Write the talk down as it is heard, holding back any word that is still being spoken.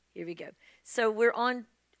Here we go. So we're on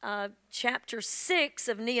chapter 6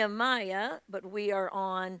 of Nehemiah, but we are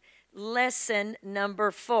on lesson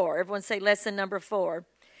number 4. Everyone say lesson number 4.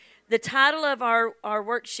 The title of our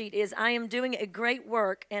worksheet is I am doing a great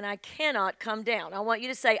work and I cannot come down. I want you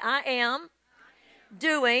to say I am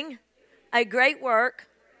doing a great work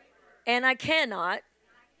and I cannot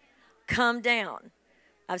come down.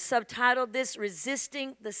 I've subtitled this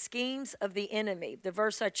Resisting the Schemes of the Enemy. The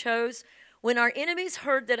verse I chose, when our enemies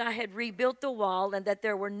heard that I had rebuilt the wall and that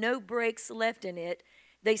there were no breaks left in it,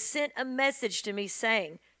 they sent a message to me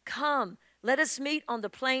saying, come, let us meet on the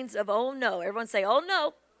plains of Oh No. Everyone say, oh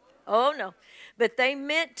no. Oh no. But they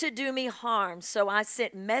meant to do me harm. So I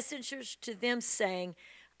sent messengers to them saying,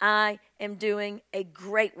 I am doing a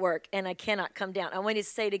great work and I cannot come down. I want you to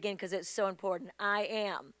say it again because it's so important. I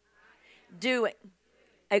am doing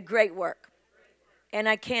a great work and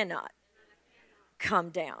I cannot come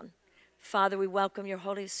down. Father, we welcome your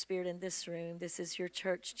Holy Spirit in this room. This is your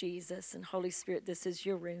church, Jesus. And Holy Spirit, this is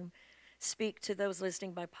your room. Speak to those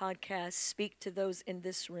listening by podcast. Speak to those in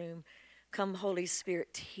this room. Come, Holy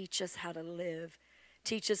Spirit, teach us how to live.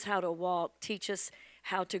 Teach us how to walk. Teach us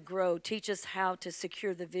how to grow. Teach us how to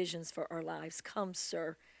secure the visions for our lives. Come,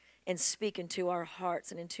 sir, and speak into our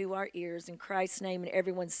hearts and into our ears. In Christ's name, and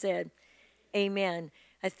everyone said, amen.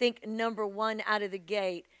 I think number one out of the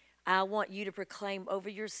gate, I want you to proclaim over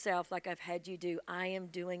yourself like I've had you do, I am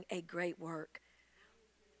doing a great work.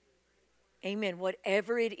 Amen.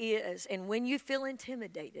 Whatever it is, and when you feel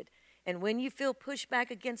intimidated, and when you feel pushed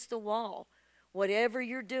back against the wall, whatever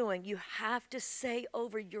you're doing, you have to say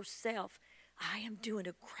over yourself, I am doing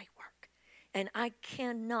a great work, and I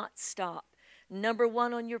cannot stop. Number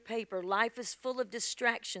one on your paper, life is full of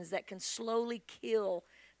distractions that can slowly kill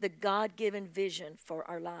the God-given vision for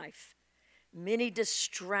our life. Many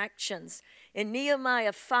distractions. In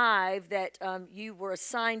Nehemiah 5 that you were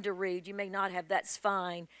assigned to read, you may not have, that's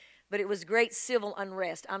fine, but it was great civil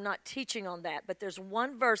unrest. I'm not teaching on that, but there's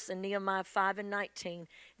one verse in Nehemiah 5:19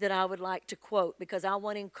 that I would like to quote because I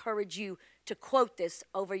want to encourage you to quote this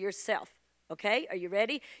over yourself. Okay, are you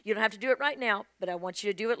ready? You don't have to do it right now, but I want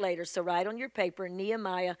you to do it later. So write on your paper,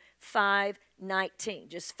 Nehemiah 5:19,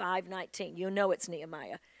 just 5:19. You know it's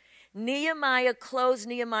Nehemiah. Nehemiah closed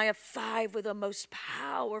Nehemiah 5 with a most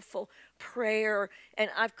powerful prayer, and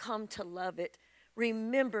I've come to love it.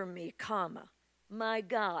 Remember me, comma, my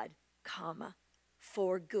God, comma,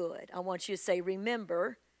 for good. I want you to say,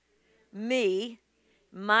 remember me,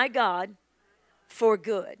 my God, for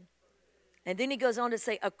good. And then he goes on to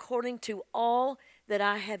say, according to all that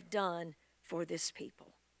I have done for this people.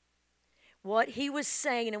 What he was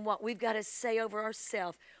saying and what we've got to say over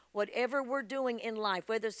ourselves, whatever we're doing in life,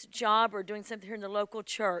 whether it's a job or doing something here in the local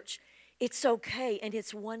church, it's okay and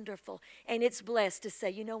it's wonderful and it's blessed to say,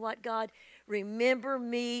 you know what, God, remember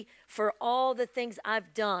me for all the things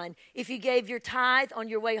I've done. If you gave your tithe on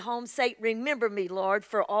your way home, say, remember me, Lord,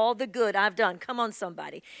 for all the good I've done. Come on,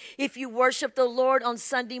 somebody. If you worship the Lord on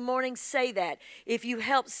Sunday morning, say that. If you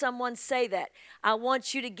help someone, say that. I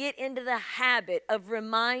want you to get into the habit of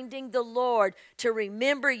reminding the Lord to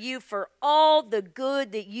remember you for all the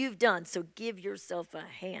good that you've done. So give yourself a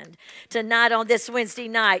hand tonight on this Wednesday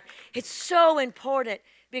night. It's so important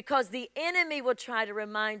because the enemy will try to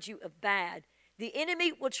remind you of bad. The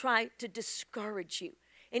enemy will try to discourage you.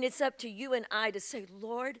 And it's up to you and I to say,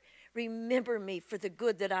 Lord, remember me for the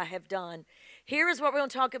good that I have done. Here is what we're going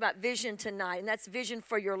to talk about vision tonight, and that's vision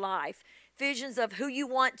for your life. Visions of who you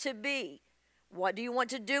want to be. What do you want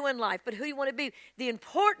to do in life? But who do you want to be? The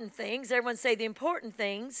important things, everyone say the important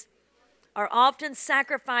things, are often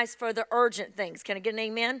sacrificed for the urgent things. Can I get an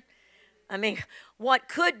amen? I mean, what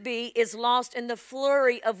could be is lost in the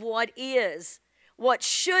flurry of what is. What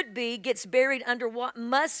should be gets buried under what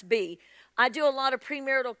must be. I do a lot of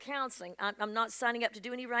premarital counseling. I'm not signing up to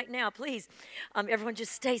do any right now. Please, everyone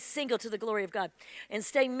just stay single to the glory of God. And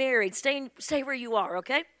stay married. Stay where you are,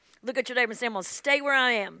 okay? Look at your neighbor and say, I'm going to stay where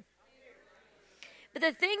I am. But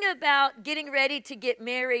the thing about getting ready to get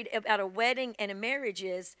married, about a wedding and a marriage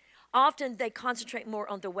is, often they concentrate more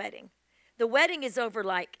on the wedding. The wedding is over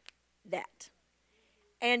like that.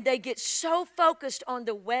 And they get so focused on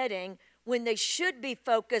the wedding when they should be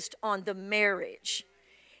focused on the marriage.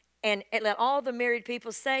 And let all the married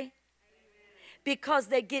people say, because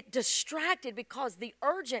they get distracted because the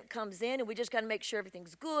urgent comes in and we just got to make sure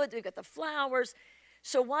everything's good. We've got the flowers.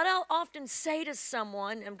 So what I'll often say to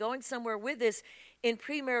someone, I'm going somewhere with this in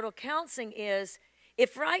premarital counseling is,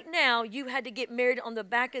 if right now you had to get married on the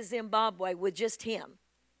back of Zimbabwe with just him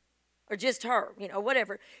or just her,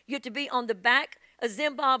 whatever, you have to be on the back of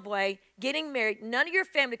Zimbabwe getting married. None of your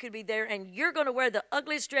family could be there, and you're going to wear the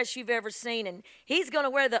ugliest dress you've ever seen, and he's going to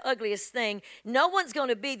wear the ugliest thing. No one's going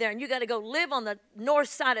to be there, and you got to go live on the north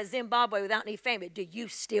side of Zimbabwe without any family. Do you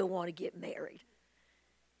still want to get married?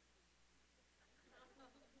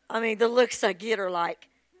 I mean, the looks I get are like,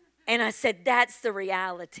 and I said, that's the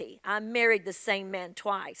reality. I married the same man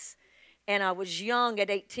twice. And I was young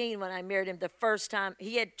at 18 when I married him the first time.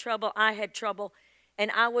 He had trouble, I had trouble.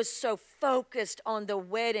 And I was so focused on the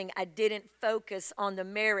wedding, I didn't focus on the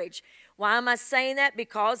marriage. Why am I saying that?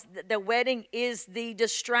 Because the wedding is the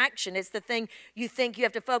distraction. It's the thing you think you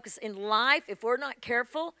have to focus. In life, if we're not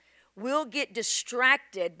careful, we'll get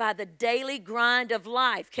distracted by the daily grind of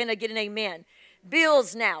life. Can I get an amen?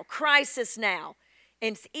 Bills now, crisis now.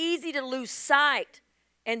 And it's easy to lose sight.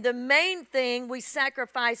 And the main thing, we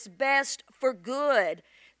sacrifice best for good.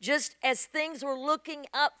 Just as things were looking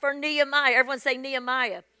up for Nehemiah. Everyone say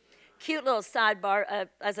Nehemiah. Cute little sidebar.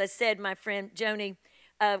 As I said, my friend Joni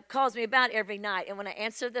calls me about every night. And when I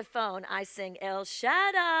answer the phone, I sing El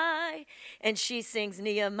Shaddai. And she sings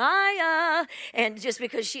Nehemiah. And just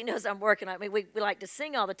because she knows I'm working on it, we like to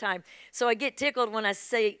sing all the time. So I get tickled when I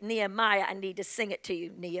say Nehemiah. I need to sing it to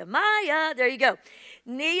you. Nehemiah. There you go.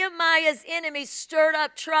 Nehemiah's enemies stirred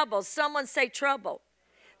up trouble. Someone say trouble.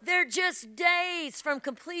 They're just days from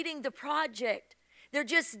completing the project. They're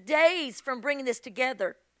just days from bringing this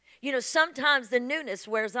together. You know, sometimes the newness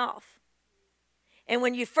wears off. And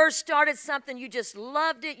when you first started something, you just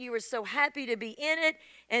loved it. You were so happy to be in it.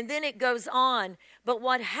 And then it goes on. But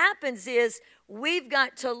what happens is we've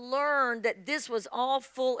got to learn that this was all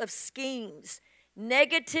full of schemes.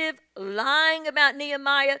 Negative, lying about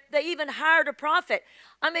Nehemiah. They even hired a prophet.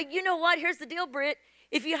 I mean, you know what? Here's the deal, Britt.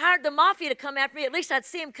 If you hired the mafia to come after me, at least I'd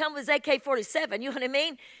see him come with his AK-47. You know what I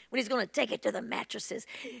mean? When he's going to take it to the mattresses.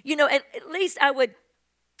 You know, at least I would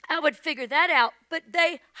figure that out. But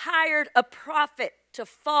they hired a prophet to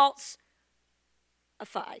falsify.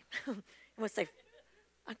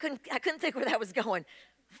 I couldn't think where that was going.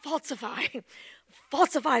 Falsify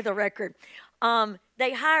the record.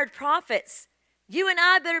 They hired prophets. You and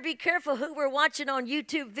I better be careful who we're watching on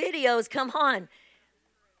YouTube videos. Come on.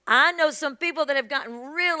 I know some people that have gotten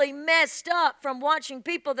really messed up from watching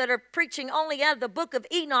people that are preaching only out of the book of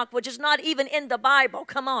Enoch, which is not even in the Bible.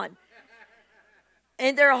 Come on.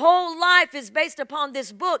 And their whole life is based upon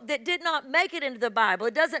this book that did not make it into the Bible.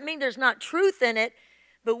 It doesn't mean there's not truth in it,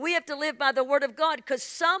 but we have to live by the word of God, because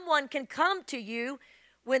someone can come to you.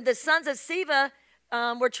 When the sons of Sceva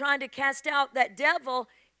were trying to cast out that devil,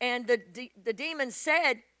 and the demon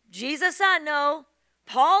said, Jesus I know,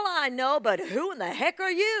 Paul I know, but who in the heck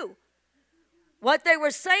are you? What they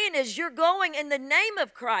were saying is, you're going in the name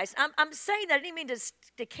of Christ. I'm saying that. I didn't mean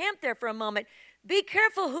to camp there for a moment. Be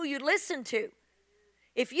careful who you listen to.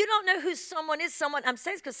 If you don't know who someone is, I'm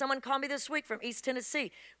saying this because someone called me this week from East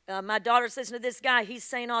Tennessee. My daughter's listening to this guy. He's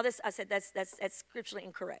saying all this. I said, that's scripturally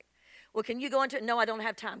incorrect. Well, can you go into it? No, I don't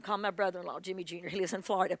have time. Call my brother-in-law, Jimmy Jr. He lives in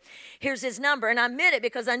Florida. Here's his number. And I meant it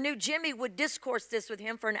because I knew Jimmy would discourse this with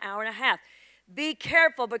him for an hour and a half. Be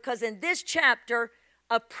careful, because in this chapter,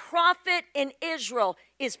 a prophet in Israel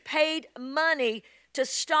is paid money to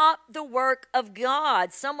stop the work of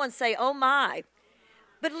God. Someone say, oh my.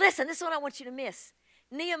 But listen, this is what I want you to miss.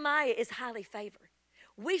 Nehemiah is highly favored.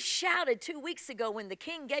 We shouted 2 weeks ago when the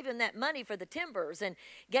king gave him that money for the timbers and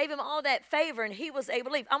gave him all that favor, and he was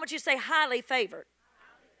able to leave. I want you to say highly favored.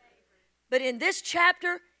 But in this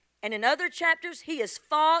chapter and in other chapters, he is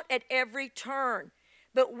fought at every turn.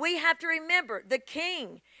 But we have to remember, the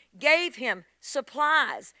king gave him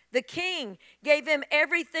supplies. The king gave him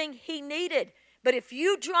everything he needed. But if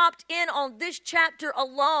you dropped in on this chapter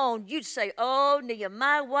alone, you'd say, oh,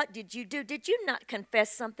 Nehemiah, what did you do? Did you not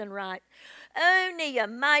confess something right? Oh,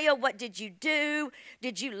 Nehemiah, what did you do?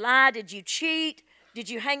 Did you lie? Did you cheat? Did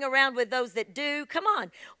you hang around with those that do? Come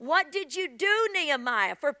on. What did you do,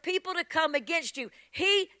 Nehemiah, for people to come against you?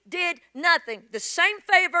 He did nothing. The same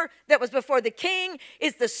favor that was before the king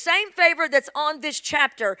is the same favor that's on this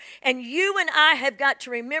chapter. And you and I have got to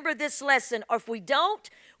remember this lesson. Or if we don't,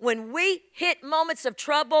 when we hit moments of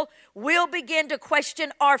trouble, we'll begin to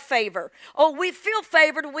question our favor. Oh, we feel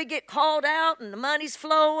favored when we get called out and the money's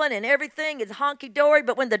flowing and everything is honky-dory.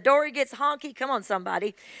 But when the dory gets honky, come on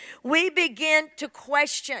somebody, we begin to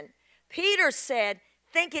question. Peter said,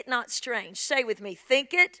 think it not strange. Say with me,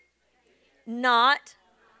 think it not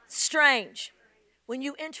strange. When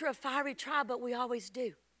you enter a fiery trial, but we always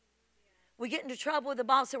do. We get into trouble with the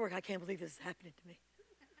boss at work. I can't believe this is happening to me.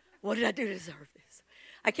 What did I do to deserve this?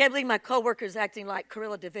 I can't believe my coworker's acting like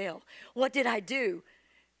Corilla DeVille. What did I do?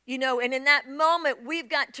 You know, and in that moment, we've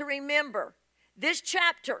got to remember this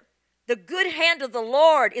chapter, The good hand of the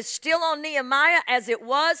Lord is still on Nehemiah as it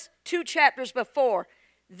was 2 chapters before.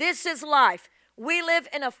 This is life. We live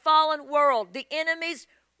in a fallen world. The enemies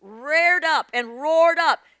reared up and roared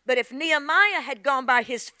up. But if Nehemiah had gone by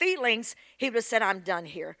his feelings, he would have said, I'm done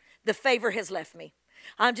here. The favor has left me.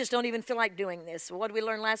 I just don't even feel like doing this. What did we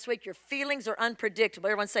learn last week? Your feelings are unpredictable.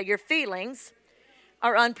 Everyone say, your feelings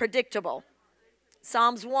are unpredictable.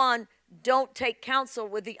 Psalms 1, don't take counsel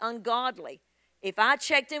with the ungodly. If I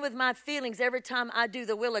checked in with my feelings every time I do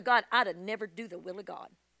the will of God, I'd have never do the will of God.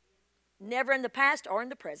 Never in the past or in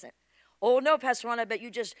the present. Oh, no, Pastor Ron, I bet you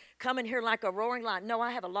just come in here like a roaring lion. No,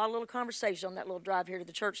 I have a lot of little conversation on that little drive here to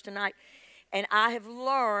the church tonight. And I have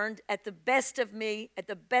learned at the best of me, at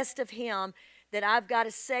the best of him, that I've got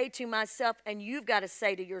to say to myself, and you've got to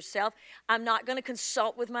say to yourself, I'm not going to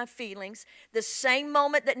consult with my feelings. The same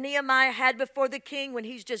moment that Nehemiah had before the king when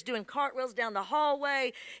he's just doing cartwheels down the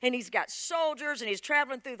hallway, and he's got soldiers, and he's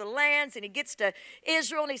traveling through the lands, and he gets to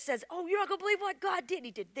Israel, and he says, oh, you're not going to believe what God did.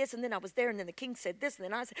 He did this, and then I was there, and then the king said this, and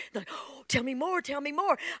then I said, oh, tell me more, tell me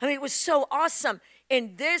more. I mean, it was so awesome.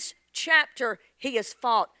 In this chapter, he has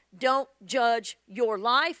fought. Don't judge your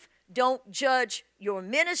life. Don't judge your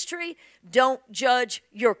ministry. Don't judge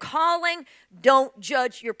your calling. Don't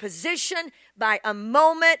judge your position by a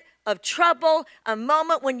moment of trouble, a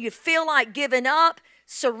moment when you feel like giving up.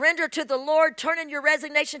 Surrender to the Lord. Turn in your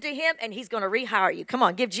resignation to him, and he's going to rehire you. Come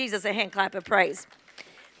on, give Jesus a hand clap of praise.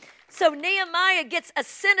 So Nehemiah gets a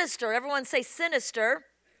sinister, everyone say sinister,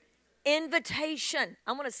 invitation.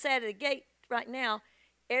 I'm going to say it at the gate right now.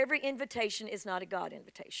 Every invitation is not a God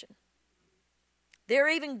invitation. There are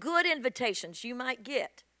even good invitations you might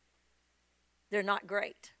get. They're not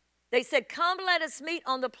great. They said, come let us meet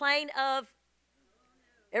on the plain of,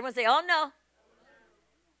 everyone say, oh no.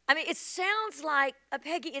 I mean, it sounds like,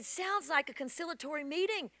 Peggy, it sounds like a conciliatory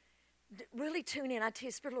meeting. Really tune in. I tell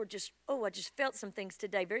you, Spirit Lord, I just felt some things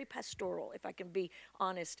today. Very pastoral, if I can be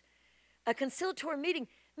honest. A conciliatory meeting.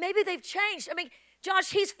 Maybe they've changed. I mean,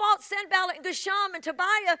 Josh, he's fought Sanballat and Geshem and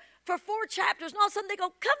Tobiah for 4 chapters, and all of a sudden they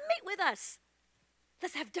go, come meet with us.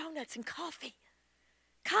 Let's have donuts and coffee.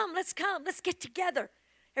 Come, let's get together.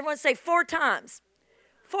 Everyone say 4 times.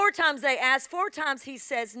 4 times they ask, 4 times he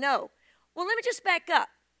says no. Well, let me just back up.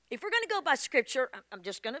 If we're going to go by Scripture, I'm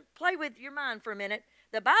just going to play with your mind for a minute.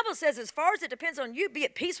 The Bible says, as far as it depends on you, be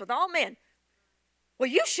at peace with all men. Well,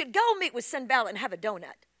 you should go meet with Sanballat and have a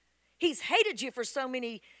donut. He's hated you for so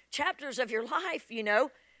many chapters of your life, you know.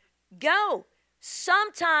 Go.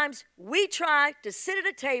 Sometimes we try to sit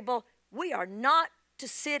at a table we are not to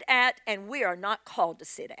sit at, and we are not called to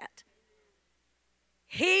sit at.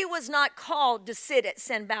 He was not called to sit at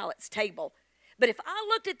Sanballat's table. But if I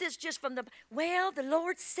looked at this just from the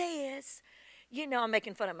Lord says, you know, I'm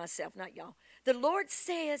making fun of myself, not y'all. The Lord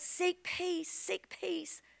says, seek peace, seek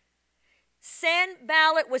peace.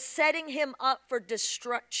 Sanballat was setting him up for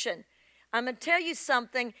destruction. I'm going to tell you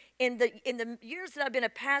something. In the years that I've been a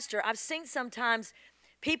pastor, I've seen sometimes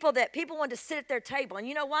people wanted to sit at their table. And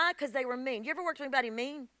you know why? Because they were mean. You ever worked with anybody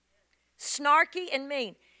mean? Snarky and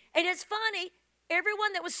mean. And it's funny,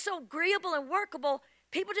 everyone that was so agreeable and workable,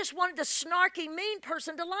 people just wanted the snarky, mean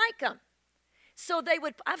person to like them. So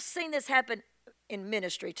I've seen this happen in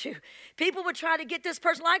ministry too. People would try to get this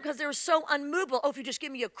person liked because they were so unmovable. Oh, if you just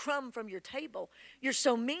give me a crumb from your table, you're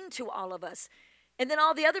so mean to all of us. And then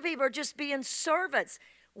all the other people are just being servants.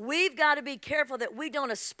 We've got to be careful that we don't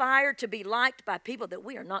aspire to be liked by people that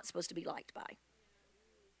we are not supposed to be liked by.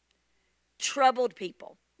 Troubled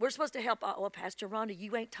people. We're supposed to help. Oh, Pastor Rhonda,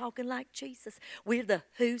 you ain't talking like Jesus. We're the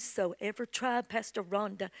whosoever tribe, Pastor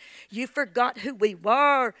Rhonda. You forgot who we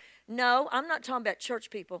were. No, I'm not talking about church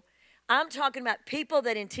people. I'm talking about people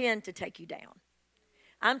that intend to take you down.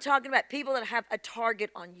 I'm talking about people that have a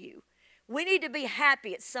target on you. We need to be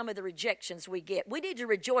happy at some of the rejections we get. We need to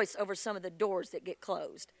rejoice over some of the doors that get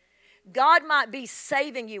closed. God might be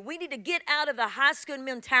saving you. We need to get out of the high school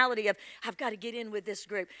mentality of, I've got to get in with this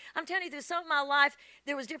group. I'm telling you, through some of my life,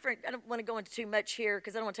 there was different, I don't want to go into too much here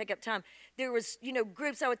because I don't want to take up time. There was,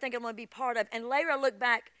 groups I would think I want to be part of. And later I look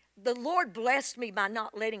back, the Lord blessed me by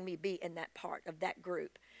not letting me be in that part of that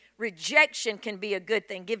group. Rejection can be a good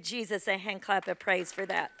thing. Give Jesus a hand clap of praise for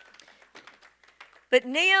that. But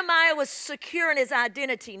Nehemiah was secure in his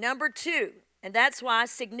identity. Number 2, and that's why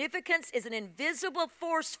significance is an invisible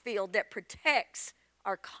force field that protects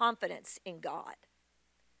our confidence in God.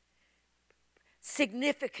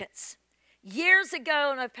 Significance. Years ago, I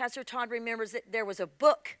don't know if Pastor Todd remembers it, there was a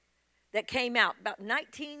book that came out about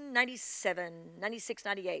 1997, 96,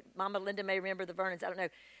 98. Mama Linda may remember the Vernons, I don't know.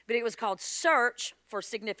 But it was called Search for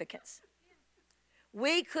Significance.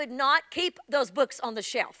 We could not keep those books on the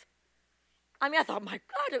shelf. I mean, I thought, my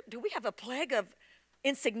God, do we have a plague of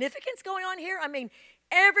insignificance going on here? I mean,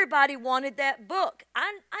 everybody wanted that book.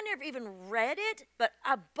 I never even read it, but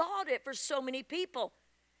I bought it for so many people.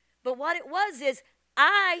 But what it was is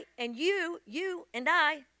I and you and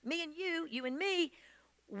I, me and you and me,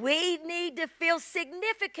 we need to feel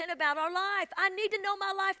significant about our life. I need to know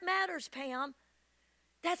my life matters, Pam.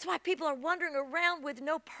 That's why people are wandering around with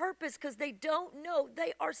no purpose, because they don't know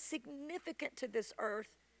they are significant to this earth.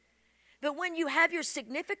 But when you have your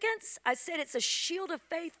significance, I said it's a shield of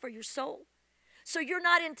faith for your soul. So you're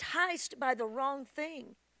not enticed by the wrong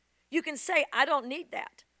thing. You can say, I don't need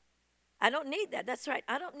that. I don't need that. That's right.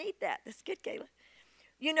 I don't need that. That's good, Kayla.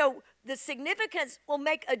 You know, the significance will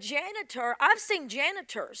make a janitor. I've seen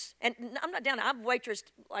janitors, and I'm not down. I've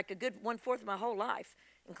waitressed like a good 1/4 of my whole life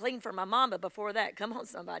and cleaned for my mama before that. Come on,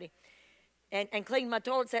 somebody. And cleaned my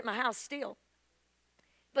toilets at my house still.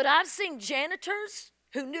 But I've seen janitors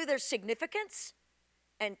who knew their significance,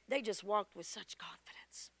 and they just walked with such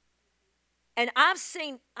confidence. And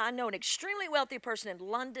I know an extremely wealthy person in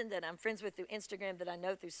London that I'm friends with through Instagram, that I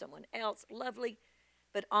know through someone else, lovely,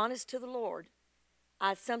 but honest to the Lord.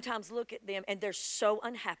 I sometimes look at them, and they're so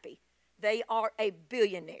unhappy. They are a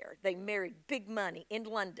billionaire. They married big money in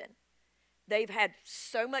London. They've had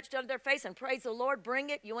so much done to their face, and praise the Lord, bring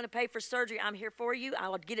it. You want to pay for surgery, I'm here for you.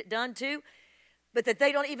 I'll get it done too. But that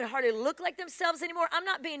they don't even hardly look like themselves anymore. I'm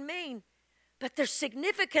not being mean, but their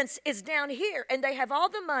significance is down here, and they have all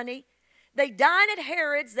the money. They dine at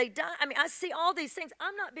Harrods. I see all these things.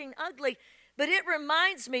 I'm not being ugly, but it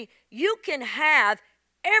reminds me, you can have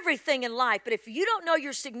everything in life, but if you don't know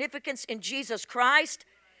your significance in Jesus Christ,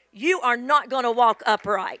 you are not going to walk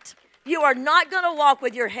upright. You are not going to walk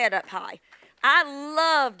with your head up high. I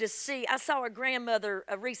love to see, I saw a grandmother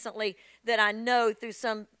recently that I know through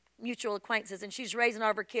some mutual acquaintances, and she's raising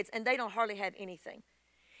all of her kids, and they don't hardly have anything.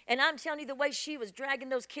 And I'm telling you, the way she was dragging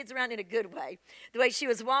those kids around in a good way, the way she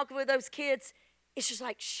was walking with those kids, it's just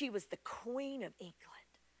like she was the Queen of England.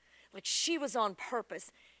 Like she was on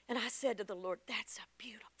purpose. And I said to the Lord, that's a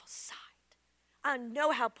beautiful sight. I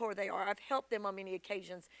know how poor they are. I've helped them on many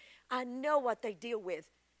occasions. I know what they deal with.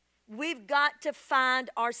 We've got to find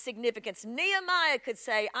our significance. Nehemiah could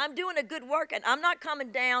say, I'm doing a good work, and I'm not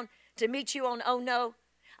coming down to meet you on, oh no.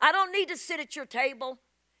 I don't need to sit at your table.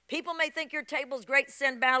 People may think your table's great,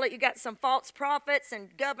 Sanballat. You got some false prophets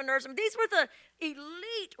and governors. These were the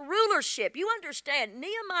elite rulership. You understand,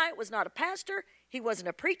 Nehemiah was not a pastor. He wasn't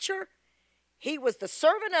a preacher. He was the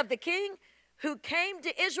servant of the king who came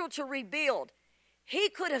to Israel to rebuild. He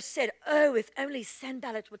could have said, oh, if only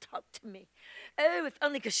Sanballat would talk to me. Oh, if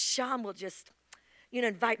only Geshem will just,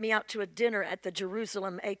 invite me out to a dinner at the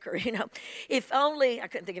Jerusalem Acre. If only, I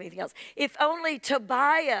couldn't think of anything else. If only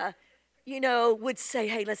Tobiah, would say,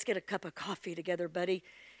 hey, let's get a cup of coffee together, buddy.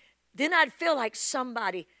 Then I'd feel like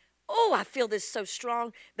somebody, I feel this so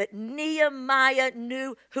strong. But Nehemiah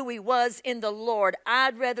knew who he was in the Lord.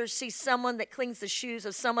 I'd rather see someone that cleans the shoes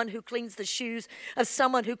of someone who cleans the shoes of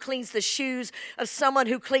someone who cleans the shoes of someone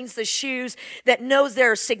who cleans the shoes, that knows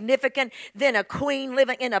they're significant, than a queen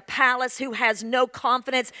living in a palace who has no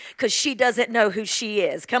confidence because she doesn't know who she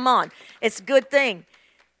is. Come on. It's a good thing.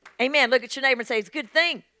 Amen. Look at your neighbor and say, it's a good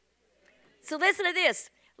thing. So listen to this.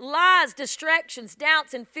 Lies, distractions,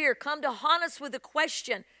 doubts, and fear come to haunt us with the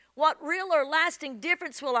question, what real or lasting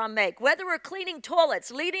difference will I make? Whether we're cleaning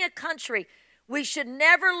toilets, leading a country, we should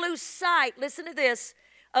never lose sight, listen to this,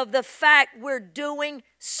 of the fact we're doing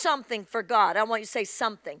something for God. I want you to say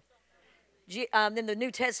something. In the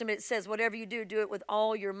New Testament, it says, whatever you do, do it with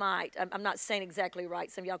all your might. I'm not saying exactly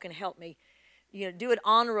right. Some of y'all can help me. Do it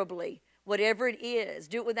honorably. Whatever it is,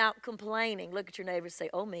 do it without complaining. Look at your neighbor and say,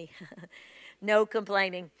 oh, me. No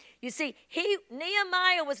complaining. You see,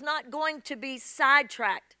 Nehemiah was not going to be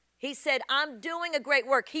sidetracked. He said, I'm doing a great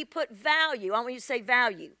work. He put value, I want you to say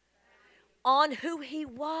value, on who he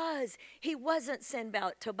was. He wasn't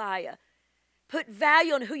Sanballat, Tobiah. Put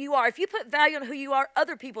value on who you are. If you put value on who you are,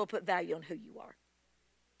 other people put value on who you are.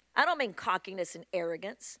 I don't mean cockiness and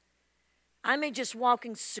arrogance. I mean just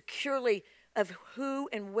walking securely of who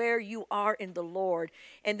and where you are in the Lord.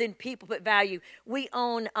 And then people put value. We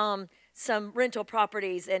own some rental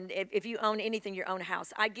properties, and if you own anything, your own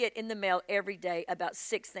house. I get in the mail every day about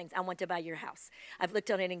 6 things. I want to buy your house. I've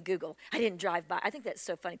looked on it in Google. I didn't drive by. I think that's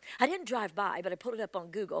so funny. I didn't drive by, but I pulled it up on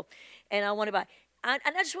Google, and I want to buy. And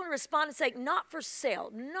I just want to respond and say, not for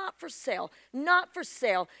sale, not for sale, not for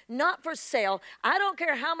sale, not for sale. I don't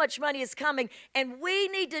care how much money is coming, and we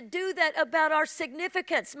need to do that about our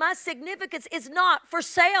significance. My significance is not for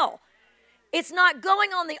sale. It's not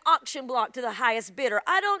going on the auction block to the highest bidder.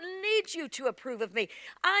 I don't need you to approve of me.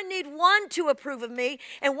 I need one to approve of me.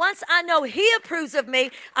 And once I know he approves of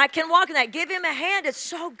me, I can walk in that. Give him a hand. It's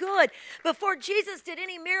so good. Before Jesus did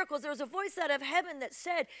any miracles, there was a voice out of heaven that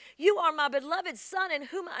said, "You are my beloved Son in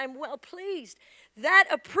whom I am well pleased." That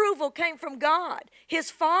approval came from God,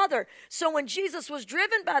 his Father. So when Jesus was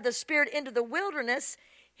driven by the Spirit into the wilderness,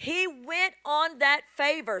 he went on that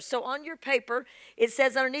favor. So on your paper, it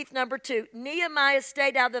says underneath number 2, Nehemiah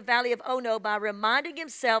stayed out of the valley of Ono by reminding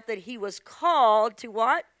himself that he was called to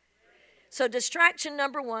what? So distraction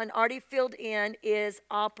number 1, already filled in, is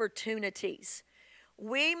opportunities.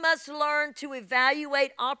 We must learn to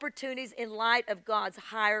evaluate opportunities in light of God's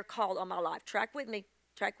higher call on my life. Track with me.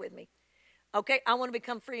 Track with me. Okay, I want to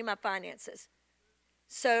become free in my finances.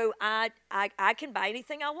 So I can buy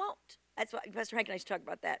anything I want. That's what Pastor Hank and I used to talk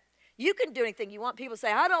about that. You can do anything you want. People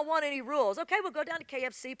say, I don't want any rules. Okay, well, go down to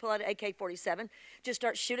KFC, pull out an AK-47, just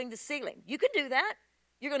start shooting the ceiling. You can do that.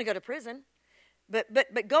 You're going to go to prison.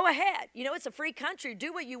 But go ahead. You know, it's a free country.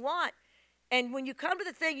 Do what you want. And when you come to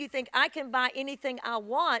the thing, you think, I can buy anything I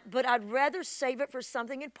want, but I'd rather save it for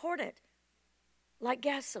something important, like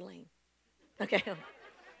gasoline. Okay.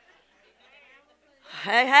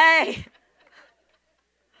 Hey.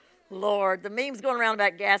 Lord, the memes going around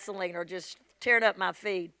about gasoline are just tearing up my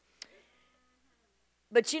feed.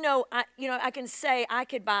 But I can say I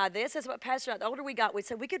could buy this. That's what Pastor, the older we got, we'd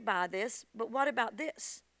say we could buy this, but what about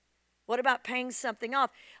this? What about paying something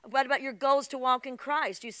off? What about your goals to walk in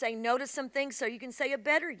Christ? You say no to some things so you can say a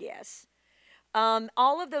better yes.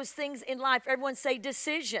 All of those things in life, everyone say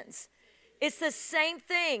decisions. It's the same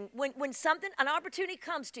thing. When an opportunity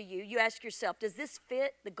comes to you, you ask yourself, does this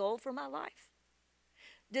fit the goal for my life?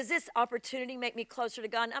 Does this opportunity make me closer to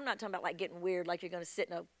God? And I'm not talking about like getting weird, like you're going to sit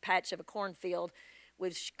in a patch of a cornfield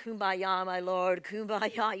with kumbaya, my Lord,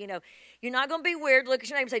 kumbaya. You're not going to be weird. Look at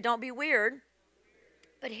your neighbor and say, don't be weird.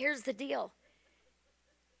 But here's the deal.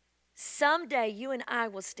 Someday you and I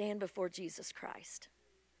will stand before Jesus Christ,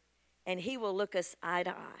 and he will look us eye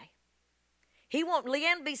to eye.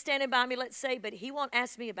 Leanne will be standing by me, let's say, but he won't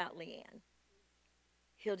ask me about Leanne.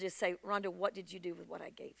 He'll just say, Rhonda, what did you do with what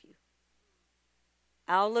I gave you?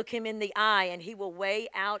 I'll look him in the eye, and he will weigh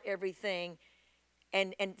out everything.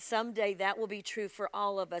 And someday that will be true for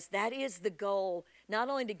all of us. That is the goal, not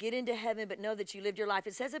only to get into heaven, but know that you lived your life.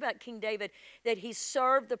 It says about King David that he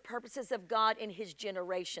served the purposes of God in his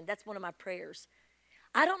generation. That's one of my prayers.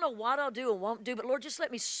 I don't know what I'll do and won't do, but Lord, just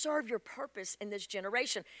let me serve your purpose in this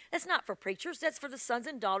generation. That's not for preachers. That's for the sons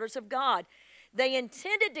and daughters of God. They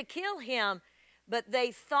intended to kill him, but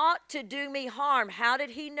they thought to do me harm. How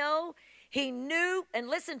did he know? He knew, and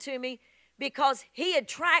listen to me, because he had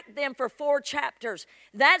tracked them for 4 chapters.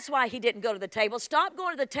 That's why he didn't go to the table. Stop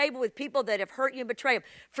going to the table with people that have hurt you and betrayed you.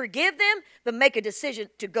 Forgive them, but make a decision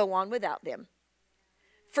to go on without them.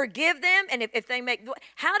 Forgive them, and if they make...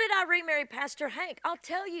 How did I remarry Pastor Hank? I'll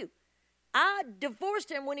tell you. I divorced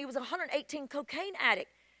him when he was a 118 cocaine addict.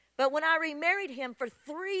 But when I remarried him for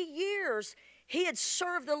 3 years, he had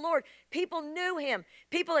served the Lord. People knew him.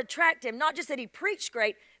 People had tracked him. Not just that he preached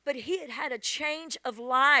great, but he had had a change of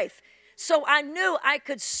life. So I knew I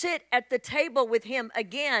could sit at the table with him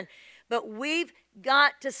again. But we've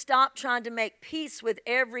got to stop trying to make peace with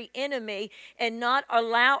every enemy and not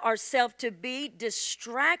allow ourselves to be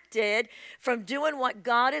distracted from doing what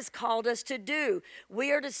God has called us to do.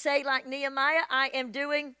 We are to say, like Nehemiah, I am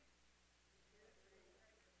doing.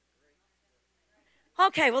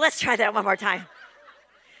 Okay, well, let's try that one more time.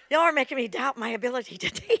 Y'all are making me doubt my ability to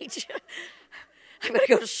teach. I'm going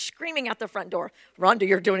to go screaming out the front door. Rhonda,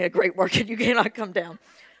 you're doing a great work and you cannot come down.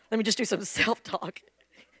 Let me just do some self-talk.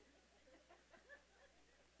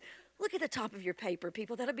 Look at the top of your paper,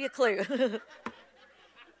 people. That'll be a clue.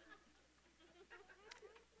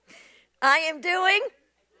 I am doing.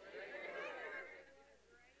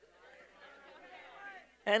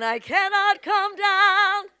 And I cannot come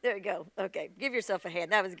down. There you go. Okay, give yourself a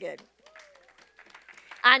hand. That was good.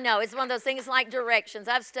 I know, it's one of those things like directions.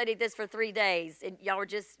 I've studied this for 3 days, and y'all were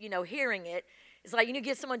just, hearing it. It's like you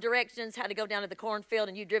give someone directions how to go down to the cornfield,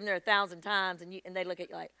 and you've driven there 1,000 times, and they look at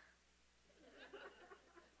you like,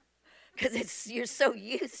 because you're so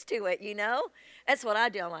used to it, That's what I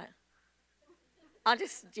do. I'm like, I'll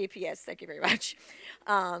just GPS, thank you very much.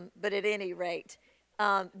 But at any rate,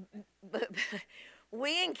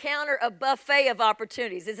 we encounter a buffet of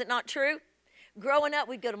opportunities. Is it not true? Growing up,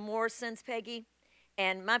 we'd go to Morrison's, Peggy.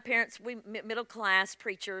 And my parents, we middle-class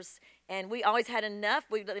preachers, and we always had enough.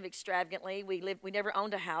 We lived extravagantly. We never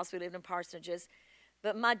owned a house. We lived in parsonages.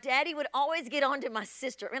 But my daddy would always get on to my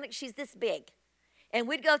sister. I mean, she's this big. And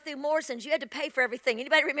we'd go through Morrison's. You had to pay for everything.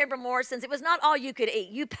 Anybody remember Morrison's? It was not all you could eat.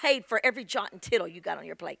 You paid for every jot and tittle you got on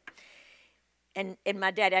your plate. And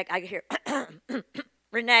my dad, I could hear,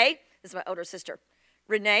 Renee, this is my older sister.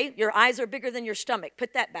 Renee, your eyes are bigger than your stomach.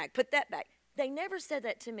 Put that back. Put that back. They never said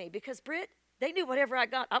that to me because, Britt, they knew whatever I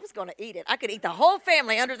got, I was going to eat it. I could eat the whole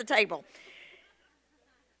family under the table.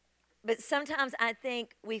 But sometimes I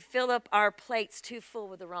think we fill up our plates too full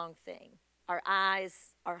with the wrong thing. Our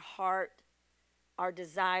eyes, our heart, our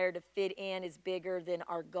desire to fit in is bigger than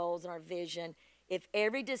our goals and our vision. If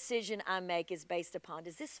every decision I make is based upon,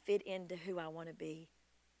 does this fit into who I want to be?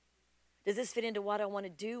 Does this fit into what I want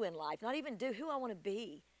to do in life? Not even do, who I want to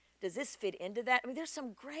be. Does this fit into that? I mean, there's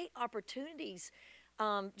some great opportunities.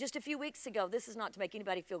 Just a few weeks ago, this is not to make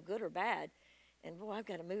anybody feel good or bad. And boy, I've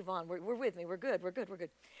got to move on. We're with me. We're good.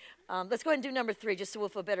 Let's go ahead and do number 3, just so we'll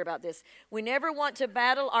feel better about this. We never want to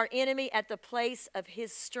battle our enemy at the place of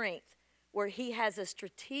his strength, where he has a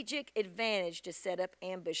strategic advantage to set up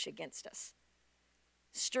ambush against us.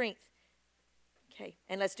 Strength. Okay,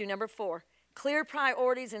 and let's do number 4. Clear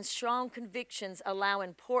priorities and strong convictions allow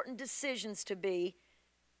important decisions to be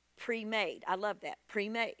pre-made. I love that,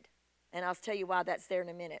 pre-made. And I'll tell you why that's there in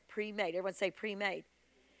a minute. Pre-made. Everyone say pre-made.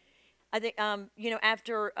 I think,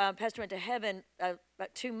 after Pastor went to heaven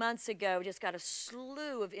about 2 months ago, just got a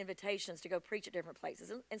slew of invitations to go preach at different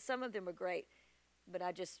places. And some of them were great. But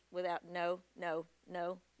I just, without no.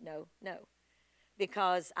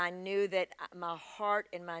 Because I knew that my heart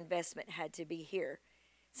and my investment had to be here.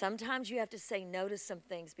 Sometimes you have to say no to some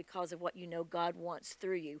things because of what you know God wants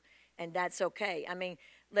through you. And that's okay. I mean,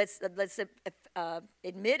 let's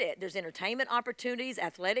admit it. There's entertainment opportunities,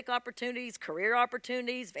 athletic opportunities, career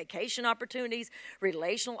opportunities, vacation opportunities,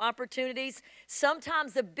 relational opportunities.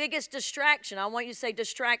 Sometimes the biggest distraction, I want you to say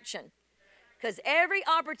distraction, because every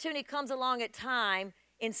opportunity comes along at time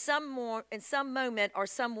in some moment or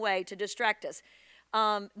some way to distract us.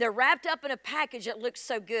 They're wrapped up in a package that looks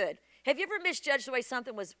so good. Have you ever misjudged the way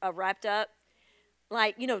something was wrapped up?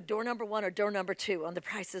 Like, door number 1 or door number 2 on The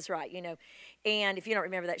Price is Right, And if you don't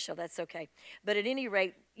remember that show, that's okay. But at any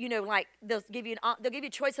rate, like they'll give you a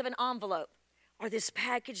choice of an envelope or this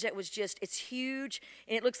package that was it's huge,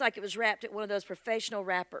 and it looks like it was wrapped at one of those professional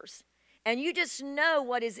wrappers. And you just know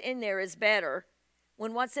what is in there is better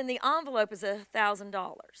when what's in the envelope is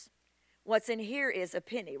 $1,000. What's in here is a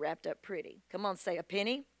penny wrapped up pretty. Come on, say a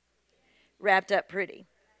penny wrapped up pretty.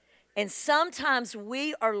 And sometimes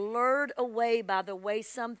we are lured away by the way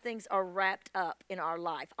some things are wrapped up in our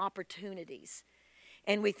life, opportunities.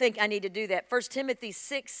 And we think, I need to do that. 1 Timothy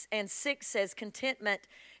 6:6 says contentment.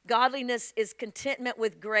 Godliness is contentment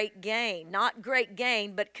with great gain. Not great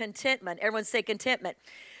gain, but contentment. Everyone say contentment.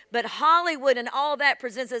 But Hollywood and all that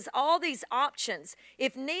presents us all these options.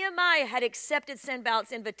 If Nehemiah had accepted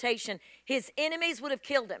Sanballat's invitation, his enemies would have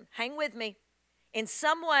killed him. Hang with me. In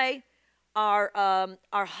some way, our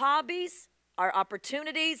hobbies, our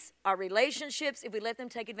opportunities, our relationships, if we let them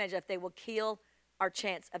take advantage of, they will kill our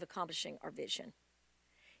chance of accomplishing our vision.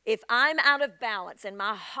 If I'm out of balance and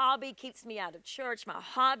my hobby keeps me out of church, my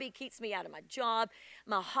hobby keeps me out of my job,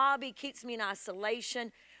 my hobby keeps me in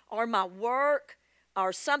isolation, or my work,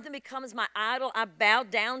 or something becomes my idol, I bow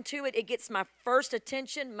down to it, it gets my first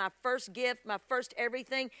attention, my first gift, my first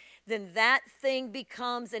everything, then that thing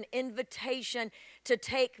becomes an invitation to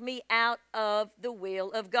take me out of the will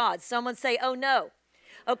of God. Someone say, oh no.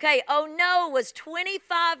 Okay, oh no was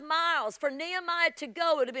 25 miles. For Nehemiah to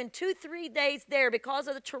go, it would have been 2-3 days there because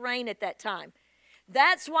of the terrain at that time.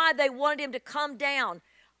 That's why they wanted him to come down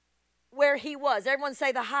where he was. Everyone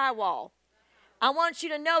say the high wall. I want you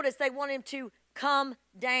to notice they want him to come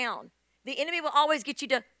down. The enemy will always get you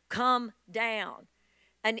to come down.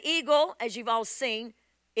 An eagle, as you've all seen,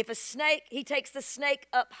 if a snake, he takes the snake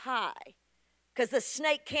up high because the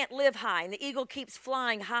snake can't live high and the eagle keeps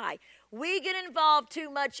flying high. We get involved too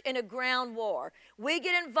much in a ground war. We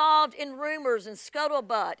get involved in rumors and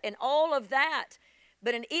scuttlebutt and all of that.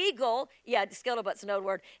 But an eagle, scuttlebutt's an old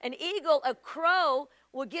word. An eagle, a crow,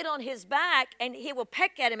 will get on his back and he will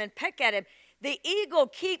peck at him and peck at him. The eagle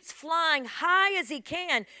keeps flying high as he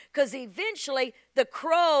can because eventually the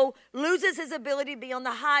crow loses his ability to be on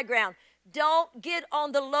the high ground. Don't get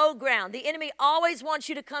on the low ground. The enemy always wants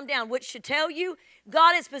you to come down, which should tell you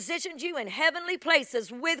God has positioned you in heavenly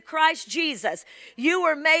places with Christ Jesus. You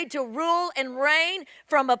were made to rule and reign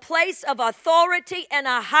from a place of authority and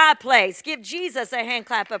a high place. Give Jesus a hand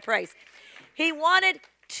clap of praise. He wanted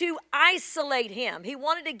to isolate him. He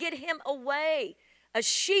wanted to get him away. A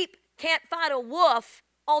sheep can't fight a wolf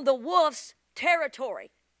on the wolf's territory.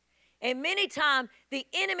 And many times the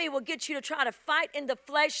enemy will get you to try to fight in the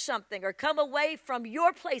flesh something or come away from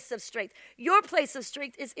your place of strength. Your place of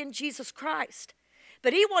strength is in Jesus Christ.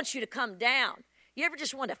 But he wants you to come down. You ever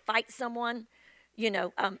just want to fight someone?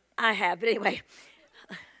 I have. But anyway,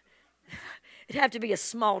 it'd have to be a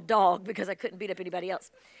small dog because I couldn't beat up anybody else.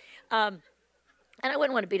 And I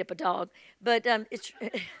wouldn't want to beat up a dog. But it's...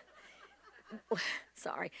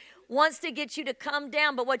 sorry, wants to get you to come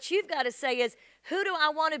down. But what you've got to say is, who do I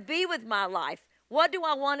want to be with my life? What do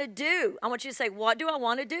I want to do? I want you to say, what do I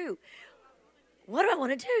want to do? What do I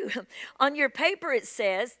want to do? On your paper it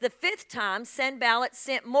says, the 5th time, Sanballat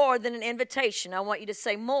sent more than an invitation. I want you to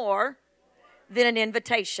say more than an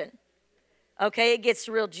invitation. Okay, it gets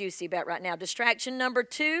real juicy about right now. Distraction number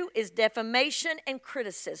 2 is defamation and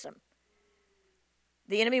criticism.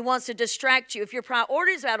 The enemy wants to distract you. If your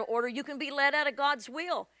priorities are out of order, you can be led out of God's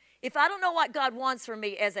will. If I don't know what God wants for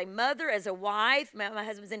me as a mother, as a wife, my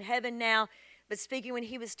husband's in heaven now, but speaking when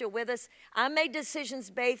he was still with us, I made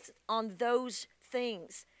decisions based on those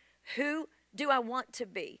things. Who do I want to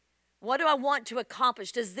be? What do I want to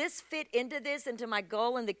accomplish? Does this fit into this, into my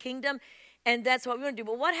goal in the kingdom? And that's what we're going to do.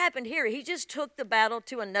 But what happened here? He just took the battle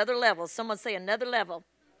to another level. Someone say another level.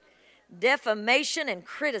 Defamation and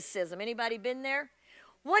criticism. Anybody been there?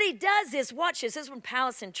 What he does is, watch this. This is from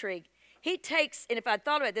Palace Intrigue. He takes, and if I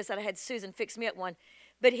thought about this, I'd have had Susan fix me up one.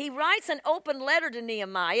 But he writes an open letter to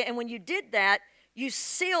Nehemiah, and when you did that, you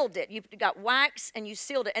sealed it. You got wax, and you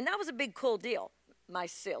sealed it. And that was a big cool deal, my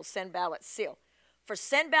seal, Sanballat's seal. For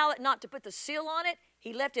Sanballat not to put the seal on it,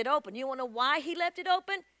 he left it open. You want to know why he left it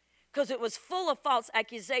open? Because it was full of false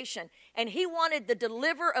accusation. And he wanted the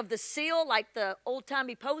deliverer of the seal, like the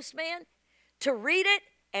old-timey postman, to read it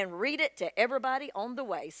and read it to everybody on the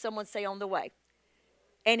way. Someone say on the way.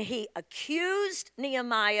 And he accused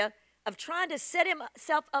Nehemiah of trying to set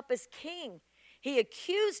himself up as king. He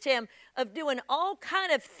accused him of doing all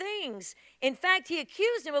kind of things. In fact, he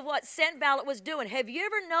accused him of what Sanballat was doing. Have you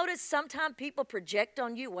ever noticed sometimes people project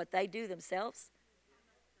on you what they do themselves?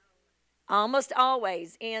 Almost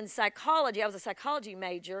always. In psychology, I was a psychology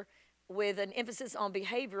major with an emphasis on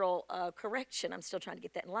behavioral correction. I'm still trying to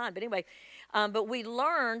get that in line. But anyway, but we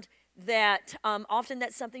learned that often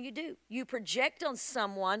that's something you do. You project on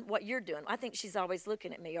someone what you're doing. I think she's always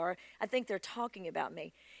looking at me, or I think they're talking about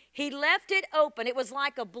me. He left it open. It was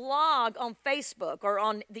like a blog on Facebook or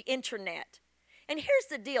on the internet. And here's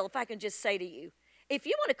the deal, if I can just say to you, if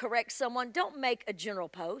you want to correct someone, don't make a general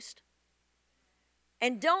post.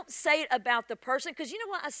 And don't say it about the person, because you know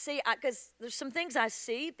what I see? Because there's some things I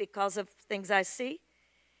see because of things I see.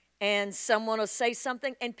 And someone will say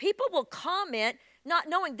something, and people will comment not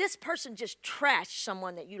knowing this person just trashed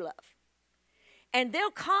someone that you love. And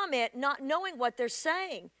they'll comment not knowing what they're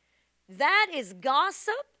saying. That is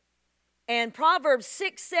gossip. And Proverbs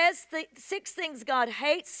 6 says 6 things God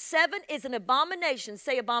hates. 7 is an abomination.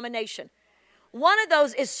 Say abomination. One of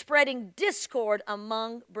those is spreading discord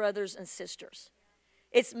among brothers and sisters.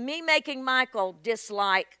 It's me making Michael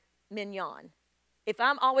dislike Mignon. If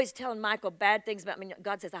I'm always telling Michael bad things about Mignon,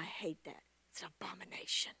 God says, I hate that. It's an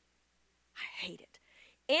abomination. I hate it.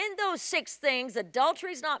 In those 6 things,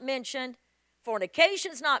 adultery is not mentioned,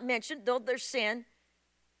 fornication is not mentioned, though there's sin.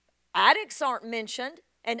 Addicts aren't mentioned,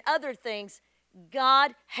 and other things.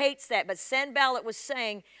 God hates that. But Sanballat was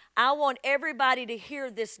saying, I want everybody to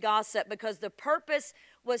hear this gossip because the purpose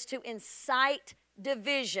was to incite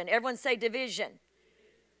division. Everyone say division.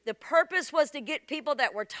 The purpose was to get people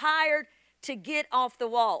that were tired to get off the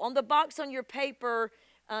wall. On the box on your paper,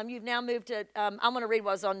 you've now moved to, I'm going to read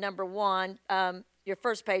what was on number 1, your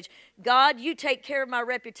first page. God, you take care of my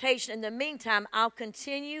reputation. In the meantime, I'll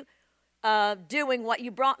continue doing what you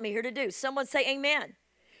brought me here to do. Someone say amen.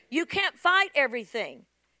 You can't fight everything.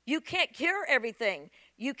 You can't cure everything.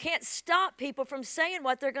 You can't stop people from saying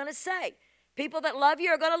what they're going to say. People that love you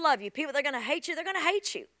are going to love you. People that are going to hate you, they're going to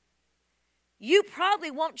hate you. You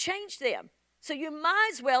probably won't change them. So you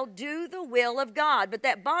might as well do the will of God. But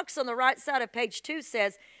that box on the right side of page 2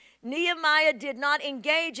 says, Nehemiah did not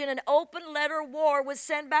engage in an open letter war with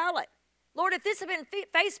Sanballat. Lord, if this had been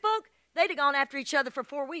Facebook, they'd have gone after each other for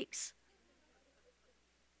 4 weeks.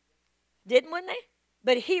 Wouldn't they?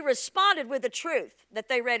 But he responded with the truth that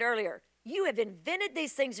they read earlier. You have invented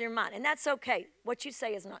these things in your mind, and that's okay. What you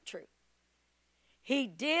say is not true.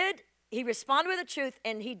 He responded with the truth,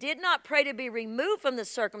 and he did not pray to be removed from the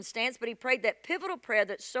circumstance, but he prayed that pivotal prayer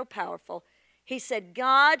that's so powerful. He said,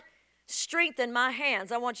 God, strengthen my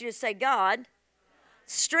hands. I want you to say, God,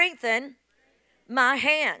 strengthen my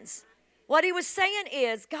hands. What he was saying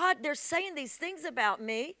is, God, they're saying these things about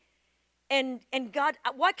me, and God,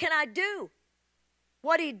 what can I do?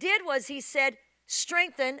 What he did was he said,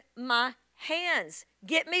 Strengthen my hands.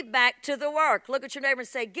 Get me back to the work. Look at your neighbor and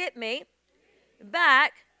say, get me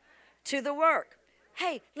back to the work.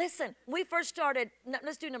 Hey, listen, we first started,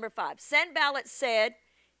 let's do number 5. Sanballat said,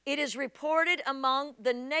 it is reported among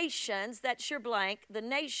the nations, that's your blank, the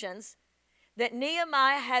nations, that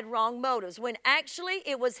Nehemiah had wrong motives, when actually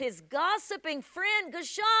it was his gossiping friend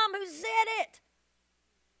Geshem who said it.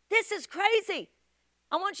 This is crazy.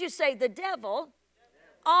 I want you to say, the devil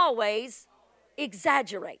always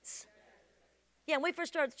exaggerates. Yeah, when we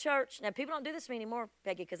first started the church, now people don't do this to me anymore,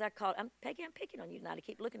 Peggy, because Peggy, I'm picking on you tonight. I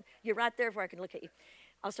keep looking. You're right there where I can look at you.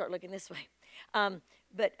 I'll start looking this way.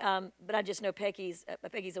 But I just know Peggy's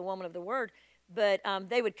a woman of the word. But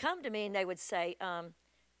they would come to me and they would say,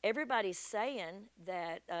 everybody's saying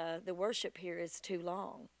that the worship here is too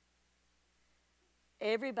long.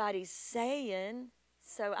 Everybody's saying.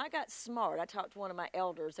 So I got smart. I talked to one of my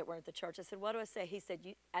elders that were at the church. I said, what do I say? He said,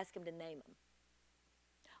 you ask him to name them.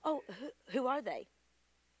 Oh, who are they?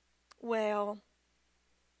 Well,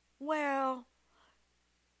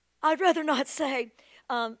 I'd rather not say.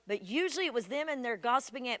 But usually it was them and their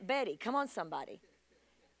gossiping Aunt Betty. Come on, somebody.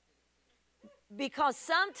 Because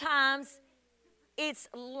sometimes it's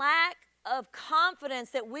lack of confidence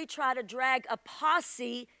that we try to drag a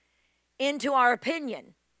posse into our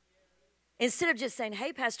opinion. Instead of just saying,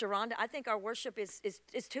 hey, Pastor Rhonda, I think our worship is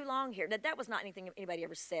too long here. That was not anything anybody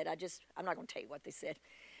ever said. I'm not going to tell you what they said.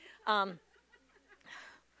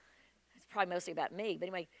 It's probably mostly about me. But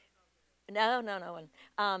anyway, no.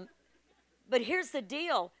 But here's the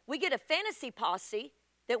deal. We get a fantasy posse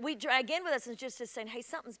that we drag in with us and just saying, hey,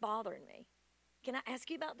 something's bothering me. Can I ask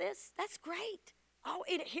you about this? That's great. Oh,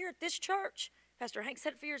 here at this church. Pastor Hank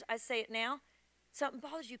said it for years. I say it now. Something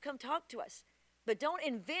bothers you, come talk to us. But don't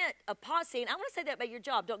invent a posse. And I want to say that about your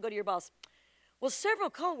job. Don't go to your boss. Well, several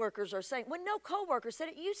coworkers are saying, well, no coworker said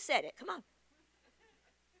it. You said it. Come on.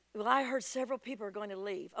 Well, I heard several people are going to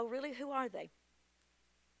leave. Oh, really? Who are they?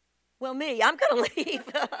 Well, me. I'm going to leave.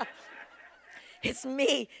 It's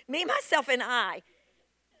me, myself, and I.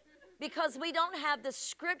 Because we don't have the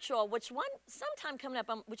scriptural, sometime coming up,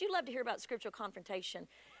 would you love to hear about scriptural confrontation?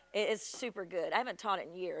 It's super good. I haven't taught it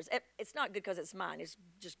in years. It's not good because it's mine. It's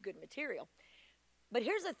just good material. But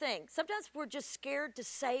here's the thing. Sometimes we're just scared to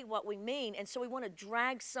say what we mean, and so we want to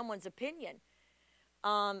drag someone's opinion.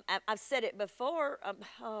 I've said it before.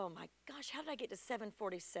 Oh, my gosh, how did I get to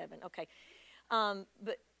 747? Okay.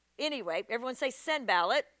 But anyway, everyone say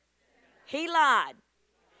Sanballat. He lied.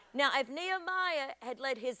 Now, if Nehemiah had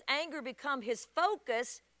let his anger become his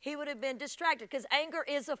focus, he would have been distracted, because anger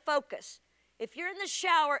is a focus. If you're in the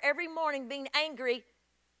shower every morning being angry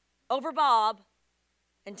over Bob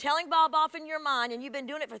and telling Bob off in your mind, and you've been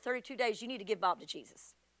doing it for 32 days, you need to give Bob to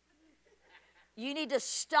Jesus. You need to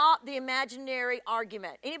stop the imaginary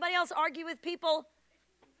argument. Anybody else argue with people?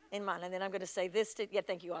 In mind. And then I'm going to say this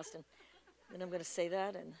thank you, Austin. Then I'm going to say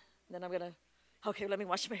that, and then I'm going to, okay, let me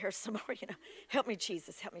wash my hair some more, Help me,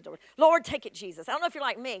 Jesus. Help me, Lord. Lord, take it, Jesus. I don't know if you're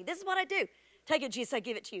like me. This is what I do. Take it, Jesus. I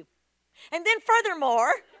give it to you. And then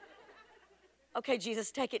furthermore, okay,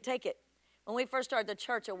 Jesus, take it. When we first started the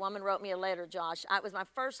church, a woman wrote me a letter, Josh. It was my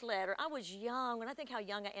first letter. I was young. When I think how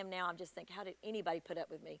young I am now, I'm just thinking, how did anybody put up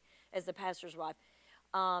with me as the pastor's wife?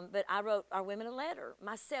 But I wrote our women a letter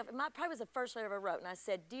myself. Probably was the first letter I ever wrote. And I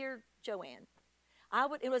said, Dear Joanne,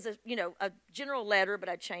 it was a general letter, but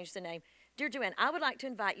I changed the name. Dear Joanne, I would like to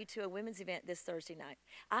invite you to a women's event this Thursday night.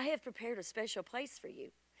 I have prepared a special place for you.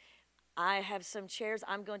 I have some chairs.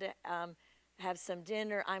 I'm going to have some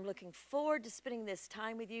dinner. I'm looking forward to spending this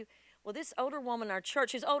time with you. Well, this older woman in our church,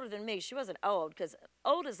 she's older than me. She wasn't old, because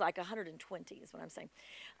old is like 120 is what I'm saying.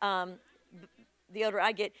 The older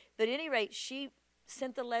I get. But at any rate, she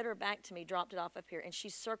sent the letter back to me, dropped it off up here, and she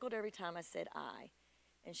circled every time I said I.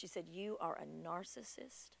 And she said, you are a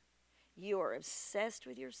narcissist. You are obsessed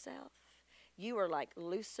with yourself. You are like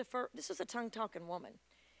Lucifer. This was a tongue-talking woman.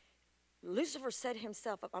 Lucifer set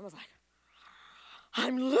himself up. I was like,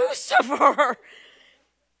 I'm Lucifer.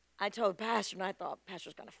 I told Pastor, and I thought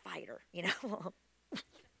Pastor's going to fight her, He's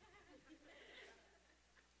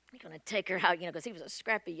going to take her out, because he was a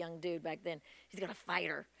scrappy young dude back then. He's going to fight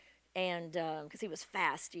her, and because he was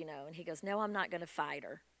fast, And he goes, no, I'm not going to fight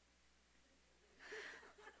her.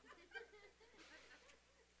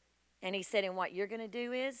 And he said, and what you're going to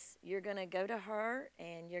do is you're going to go to her,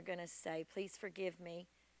 and you're going to say, please forgive me.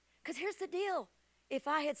 Because here's the deal. If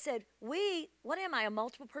I had said, what am I, a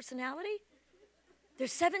multiple personality?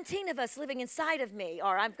 There's 17 of us living inside of me,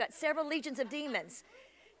 or I've got several legions of demons,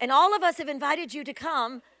 and all of us have invited you to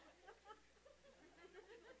come.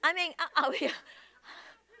 I mean,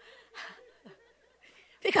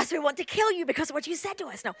 because we want to kill you because of what you said to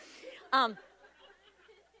us. No.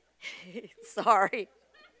 Sorry.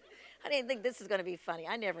 I didn't think this was going to be funny.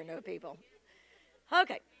 I never know people.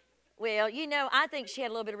 Okay. Well, I think she had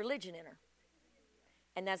a little bit of religion in her.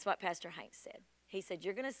 And that's what Pastor Hank said. He said,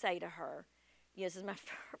 you're going to say to her, this is my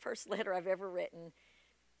first letter I've ever written.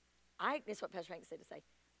 This is what Pastor Hank said to say.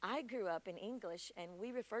 I grew up in English, and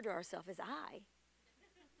we refer to ourselves as I.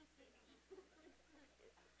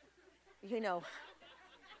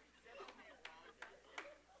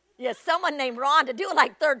 Yes, someone named Rhonda, do it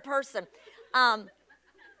like third person.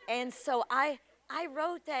 And so I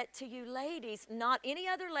wrote that to you ladies. Not any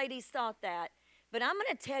other ladies thought that. But I'm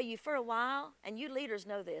going to tell you, for a while, and you leaders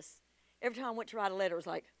know this, every time I went to write a letter, it was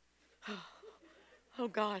like, oh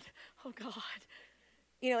God, oh God.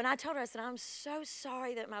 And I told her, I said, I'm so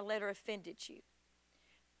sorry that my letter offended you.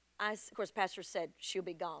 Of course, Pastor said, she'll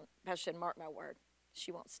be gone. Pastor said, mark my word,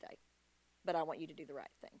 she won't stay. But I want you to do the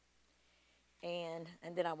right thing. And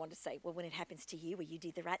then I wanted to say, well, when it happens to you, will you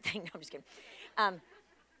do the right thing? No, I'm just kidding.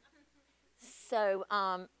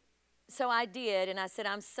 So I did, and I said,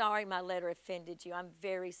 I'm sorry my letter offended you. I'm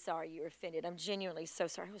very sorry you were offended. I'm genuinely so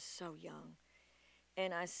sorry. I was so young.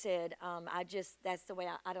 And I said, that's the way,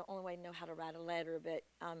 I don't only way to know how to write a letter, but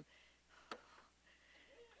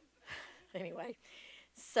anyway.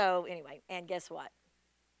 And guess what?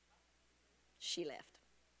 She left.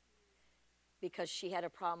 Because she had a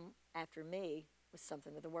problem after me with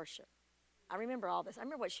something with the worship. I remember all this. I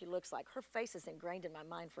remember what she looks like. Her face is ingrained in my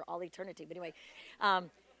mind for all eternity. But anyway,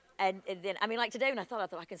 and then, like today when I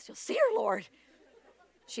thought, I can still see her, Lord.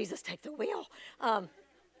 Jesus, take the wheel.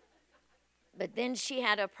 But then she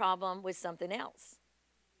had a problem with something else.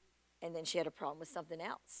 And then she had a problem with something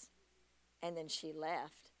else. And then she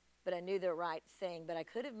left. But I knew the right thing. But I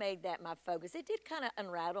could have made that my focus. It did kind of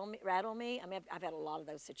rattle me. I've had a lot of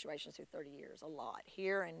those situations through 30 years. A lot.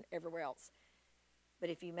 Here and everywhere else. But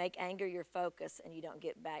if you make anger your focus and you don't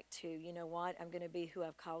get back to, you know what, I'm going to be who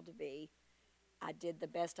I've called to be. I did the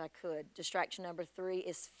best I could. Distraction number 3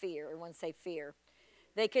 is fear. Everyone say fear.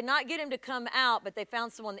 They could not get him to come out, but they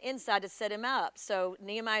found someone on the inside to set him up. So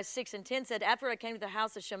Nehemiah 6:10 said, after I came to the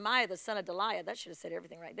house of Shemaiah, the son of Deliah, that should have said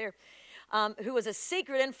everything right there, who was a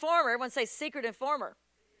secret informer. Everyone say secret informer.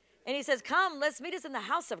 And he says, come, let's meet us in the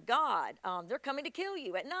house of God. They're coming to kill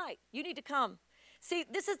you at night. You need to come. See,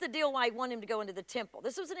 this is the deal why I want him to go into the temple.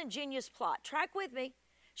 This was an ingenious plot. Track with me.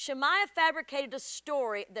 Shemaiah fabricated a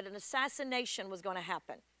story that an assassination was going to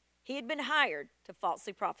happen. He had been hired to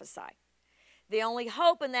falsely prophesy. The only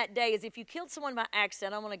hope in that day is if you killed someone by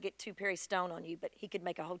accident, I don't want to get too Perry Stone on you, but he could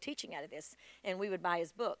make a whole teaching out of this, and we would buy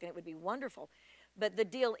his book, and it would be wonderful. But the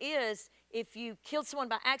deal is, if you killed someone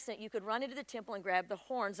by accident, you could run into the temple and grab the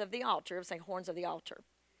horns of the altar, say horns of the altar.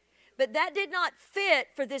 But that did not fit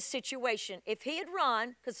for this situation. If he had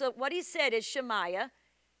run, because what he said is Shemaiah,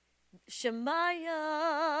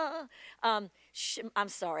 I'm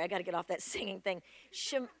sorry, I got to get off that singing thing.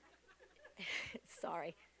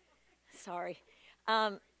 Sorry.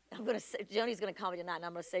 I'm going to say, Joni's going to call me tonight, and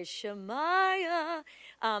I'm going to say Shemaiah.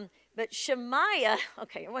 But Shemaiah,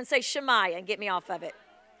 okay, everyone say Shemaiah and get me off of it.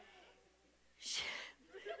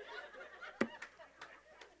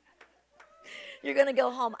 You're going to go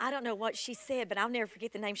home. I don't know what she said, but I'll never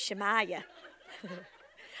forget the name Shemaiah.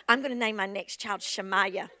 I'm going to name my next child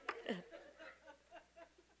Shemaiah.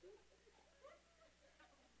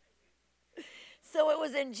 So it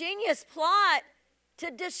was an ingenious plot to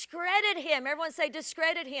discredit him. Everyone say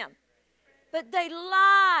discredit him. But they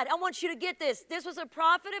lied. I want you to get this. This was a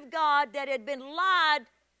prophet of God that had been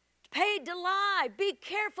paid to lie. Be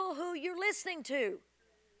careful who you're listening to.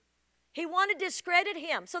 He wanted to discredit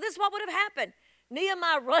him. So this is what would have happened.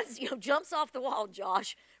 Nehemiah runs, jumps off the wall,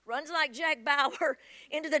 Josh, runs like Jack Bauer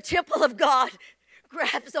into the temple of God,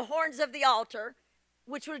 grabs the horns of the altar,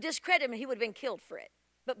 which would have discredited him, and he would have been killed for it.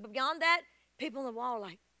 But beyond that, people on the wall are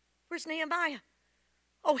like, where's Nehemiah?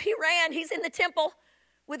 Oh, he ran. He's in the temple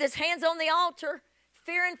with his hands on the altar,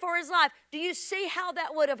 fearing for his life. Do you see how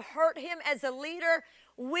that would have hurt him as a leader?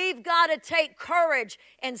 We've got to take courage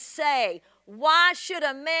and say, why should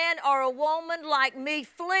a man or a woman like me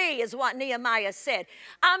flee, is what Nehemiah said.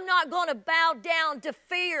 I'm not going to bow down to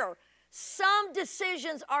fear. Some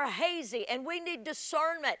decisions are hazy, and we need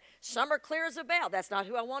discernment. Some are clear as a bell. That's not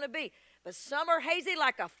who I want to be. But some are hazy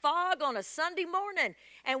like a fog on a Sunday morning,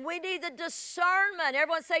 and we need the discernment.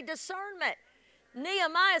 Everyone say discernment.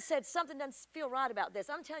 Nehemiah said something doesn't feel right about this.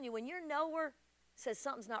 I'm telling you, when your knower says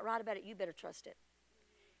something's not right about it, you better trust it.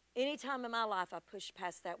 Any time in my life I pushed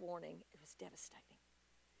past that warning, it was devastating.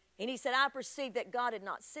 And he said, I perceived that God had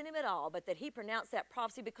not sent him at all, but that he pronounced that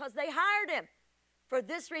prophecy because they hired him. For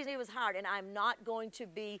this reason he was hired, and I'm not going to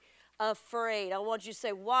be afraid. I want you to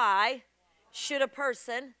say, why should a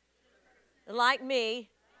person like me,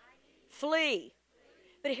 flee.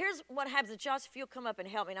 But here's what happens. Josh, if you'll come up and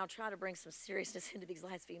help me, and I'll try to bring some seriousness into these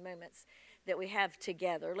last few moments that we have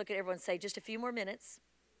together. Look at everyone say, just a few more minutes.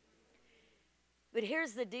 But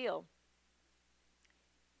here's the deal.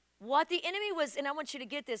 What the enemy was, and I want you to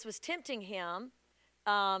get this, was tempting him.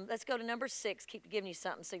 Let's go to number 6. Keep giving you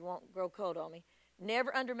something so you won't grow cold on me.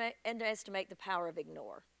 Never underestimate the power of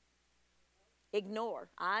ignore. Ignore.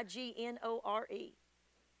 I-G-N-O-R-E.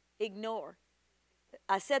 Ignore.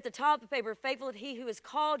 I said at the top of the paper, faithful is he who has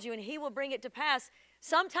called you, and he will bring it to pass.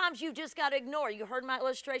 Sometimes you just got to ignore. You heard my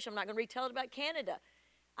illustration. I'm not going to retell it about Canada.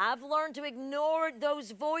 I've learned to ignore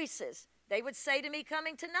those voices. They would say to me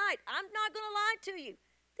coming tonight, I'm not going to lie to you.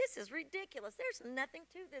 This is ridiculous. There's nothing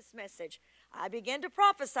to this message. I began to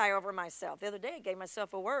prophesy over myself. The other day I gave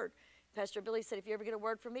myself a word. Pastor Billy said, if you ever get a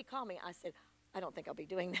word from me, call me. I said, I don't think I'll be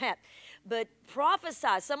doing that. But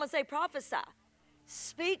prophesy. Someone say prophesy.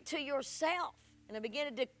 Speak to yourself. And I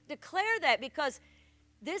began to declare that, because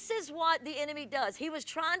this is what the enemy does. He was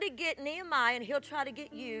trying to get Nehemiah, and he'll try to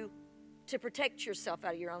get you to protect yourself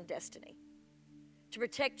out of your own destiny, to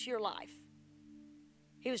protect your life.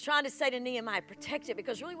 He was trying to say to Nehemiah, protect it,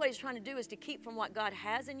 because really what he's trying to do is to keep from what God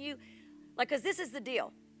has in you. Like, because this is the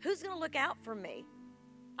deal. Who's going to look out for me?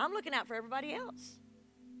 I'm looking out for everybody else.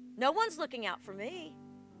 No one's looking out for me.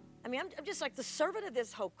 I mean, I'm just like the servant of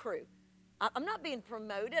this whole crew. I'm not being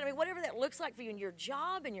promoted. I mean, whatever that looks like for you in your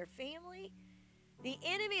job and your family, the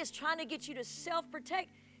enemy is trying to get you to self-protect.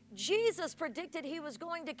 Jesus predicted he was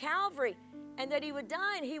going to Calvary and that he would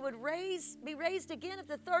die and he would be raised again at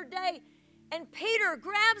the third day. And Peter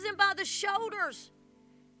grabs him by the shoulders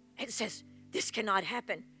and says, this cannot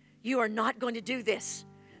happen. You are not going to do this.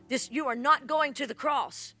 You are not going to the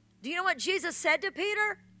cross. Do you know what Jesus said to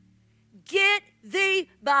Peter? Get thee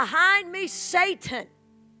behind me, Satan.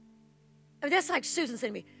 I mean, that's like Susan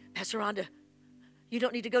saying to me, Pastor Rhonda, you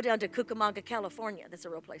don't need to go down to Cucamonga, California. That's a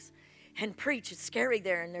real place. And preach. It's scary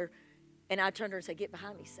there. And I turned to her and said, get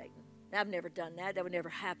behind me, Satan. I've never done that. That would never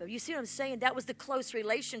happen. You see what I'm saying? That was the close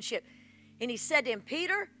relationship. And he said to him,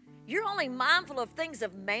 Peter, you're only mindful of things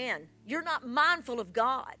of man. You're not mindful of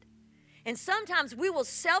God. And sometimes we will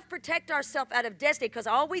self-protect ourselves out of destiny because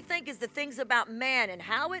all we think is the things about man and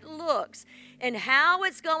how it looks and how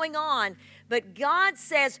it's going on. But God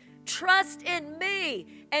says, trust in me,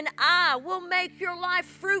 and I will make your life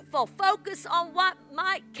fruitful. Focus on what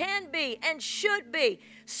can be and should be.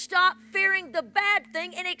 Stop fearing the bad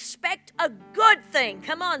thing and expect a good thing.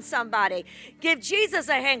 Come on, somebody. Give Jesus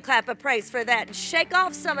a hand clap of praise for that and shake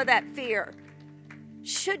off some of that fear.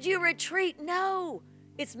 Should you retreat? No.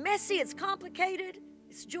 It's messy, it's complicated,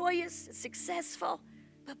 it's joyous, it's successful,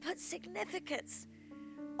 but put significance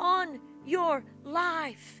on your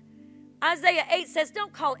life. Isaiah 8 says,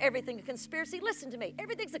 don't call everything a conspiracy. Listen to me.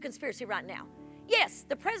 Everything's a conspiracy right now. Yes,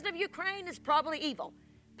 the president of Ukraine is probably evil.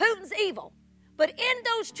 Putin's evil. But in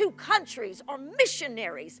those two countries are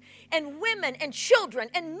missionaries and women and children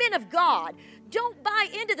and men of God. Don't buy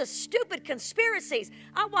into the stupid conspiracies.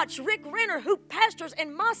 I watch Rick Renner, who pastors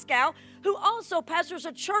in Moscow, who also pastors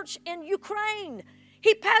a church in Ukraine.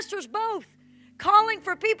 He pastors both, calling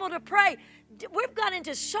for people to pray. We've got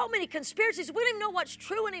into so many conspiracies, we don't even know what's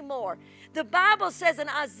true anymore. The Bible says in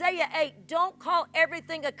Isaiah 8, don't call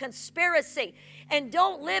everything a conspiracy, and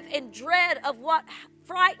don't live in dread of what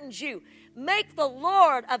frightens you. Make the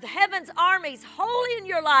Lord of heaven's armies holy in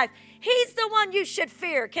your life. He's the one you should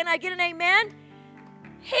fear. Can I get an amen?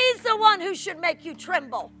 He's the one who should make you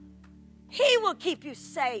tremble. He will keep you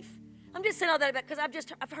safe. I'm just saying all that because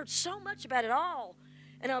I've heard so much about it all.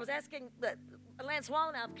 And I was asking Lance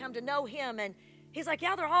Wallen, I've come to know him, and he's like,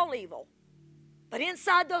 yeah, they're all evil. But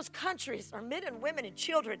inside those countries are men and women and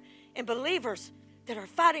children and believers that are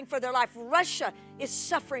fighting for their life. Russia is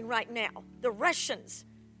suffering right now. The Russians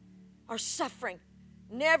are suffering.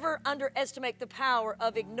 Never underestimate the power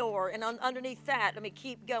of ignore. And underneath that, let me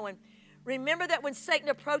keep going. Remember that when Satan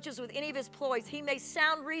approaches with any of his ploys, he may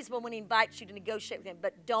sound reasonable when he invites you to negotiate with him,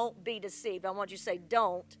 but don't be deceived. I want you to say,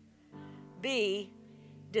 don't be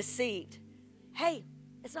deceived. Hey,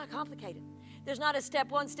 it's not complicated. There's not a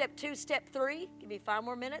step 1, step 2, step 3. Give me 5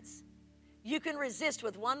 more minutes. You can resist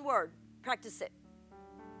with one word. Practice it.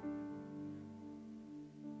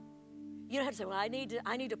 You don't have to say, well, I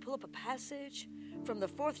need to pull up a passage from the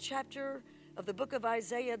 4th chapter of the book of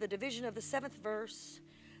Isaiah, the division of the 7th verse.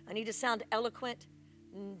 I need to sound eloquent.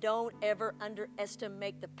 Don't ever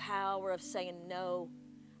underestimate the power of saying no.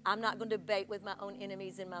 I'm not going to debate with my own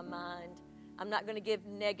enemies in my mind. I'm not going to give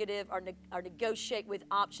negative or negotiate with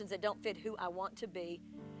options that don't fit who I want to be.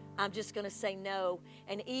 I'm just going to say no.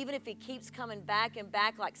 And even if he keeps coming back and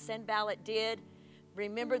back like Sanballat did,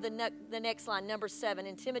 Remember the next line, number 7.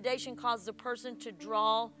 Intimidation causes a person to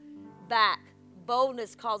draw back.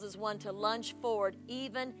 Boldness causes one to lunge forward,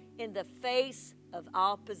 even in the face of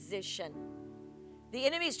opposition. The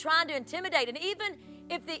enemy is trying to intimidate, and even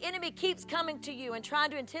if the enemy keeps coming to you and trying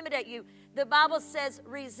to intimidate you, the Bible says,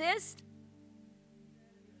 resist,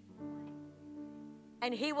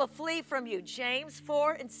 and he will flee from you. James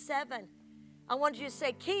 4:7. I want you to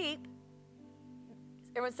say, keep.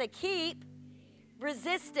 Everyone say, keep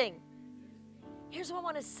resisting. Here's what I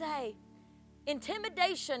want to say.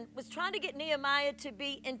 Intimidation was trying to get Nehemiah to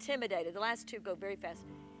be intimidated. The last two go very fast.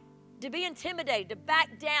 To be intimidated, to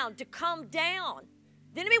back down, to come down.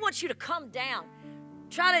 The enemy wants you to come down.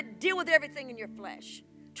 Try to deal with everything in your flesh.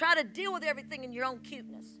 Try to deal with everything in your own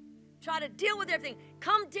cuteness. Try to deal with everything.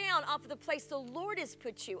 Come down off of the place the Lord has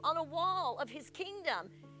put you, on a wall of his kingdom,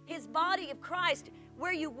 his body of Christ,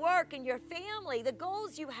 where you work and your family, the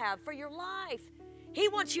goals you have for your life. He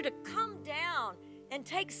wants you to come down and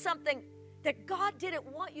take something that God didn't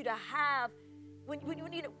want you to have.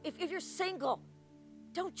 If you're single,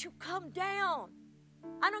 don't you come down.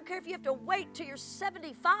 I don't care if you have to wait till you're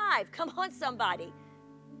 75. Come on, somebody.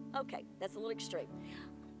 Okay, that's a little extreme.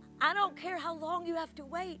 I don't care how long you have to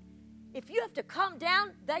wait. If you have to come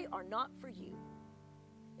down, they are not for you.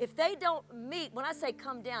 If they don't meet, when I say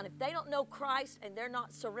come down, if they don't know Christ and they're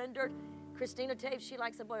not surrendered, Christina Taves, she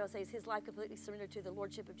likes a boy who says, his life completely surrendered to the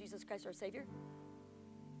Lordship of Jesus Christ, our Savior.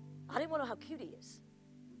 I didn't want to know how cute he is.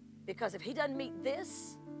 Because if he doesn't meet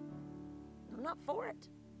this, I'm not for it.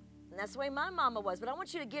 And that's the way my mama was. But I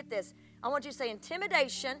want you to get this. I want you to say,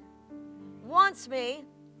 intimidation wants me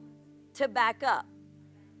to back up,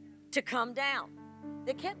 to come down.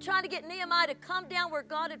 They kept trying to get Nehemiah to come down where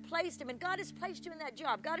God had placed him. And God has placed you in that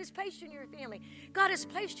job. God has placed you in your family. God has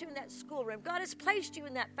placed you in that schoolroom. God has placed you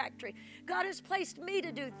in that factory. God has placed me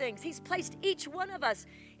to do things. He's placed each one of us.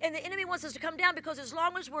 And the enemy wants us to come down because as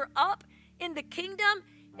long as we're up in the kingdom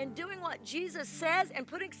and doing what Jesus says and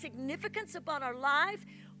putting significance upon our life,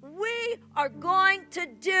 we are going to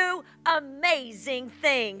do amazing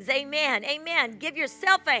things. Amen. Amen. Give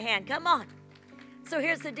yourself a hand. Come on. So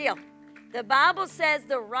here's the deal. The Bible says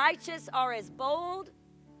the righteous are as bold,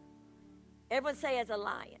 everyone say as a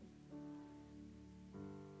lion.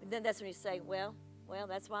 And then that's when you say, well,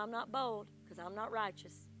 that's why I'm not bold, because I'm not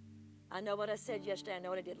righteous. I know what I said yesterday. I know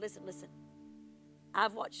what I did. Listen.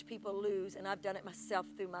 I've watched people lose, and I've done it myself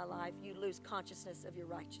through my life. You lose consciousness of your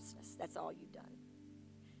righteousness. That's all you've done.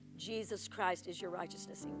 Jesus Christ is your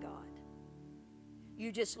righteousness in God.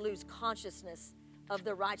 You just lose consciousness of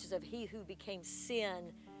the righteousness of he who became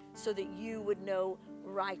sin so that you would know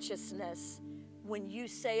righteousness. When you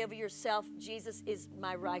say of yourself, Jesus is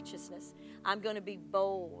my righteousness, I'm going to be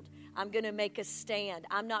bold. I'm going to make a stand.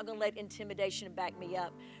 I'm not going to let intimidation back me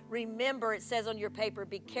up. Remember, it says on your paper,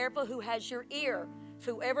 be careful who has your ear.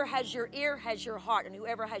 Whoever has your ear has your heart, and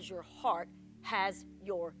whoever has your heart has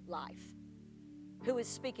your life. Who is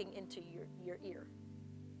speaking into your ear?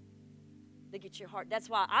 Look at your heart. That's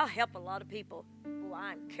why I help a lot of people. Well,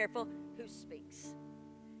 I'm careful who speaks.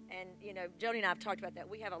 And, Joni and I have talked about that.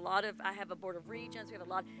 I have a board of regents. We have a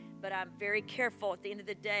lot. But I'm very careful. At the end of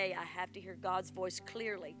the day, I have to hear God's voice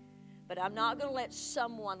clearly. But I'm not going to let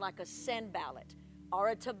someone like a Sanballat or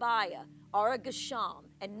a Tobiah or a Geshem,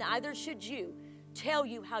 and neither should you, tell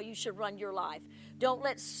you how you should run your life. Don't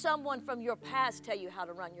let someone from your past tell you how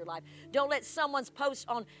to run your life. Don't let someone's post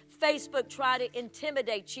on Facebook try to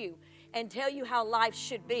intimidate you and tell you how life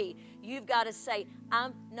should be. You've got to say,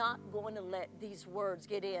 I'm not going to let these words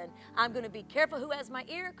get in. I'm going to be careful who has my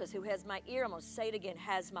ear, because who has my ear, I'm going to say it again,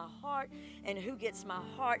 has my heart. And who gets my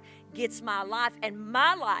heart gets my life. And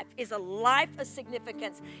my life is a life of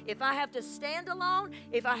significance. If I have to stand alone,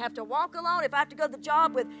 if I have to walk alone, if I have to go to the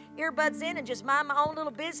job with earbuds in and just mind my own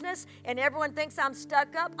little business and everyone thinks I'm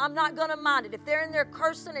stuck up, I'm not going to mind it. If they're in there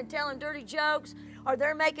cursing and telling dirty jokes, or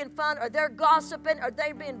they're making fun, or they're gossiping, or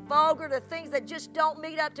they're being vulgar, the things that just don't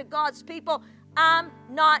meet up to God's people, I'm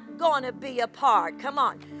not going to be a part. Come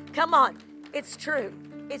on. It's true.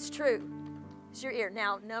 It's your ear.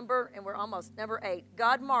 Now, we're almost number 8.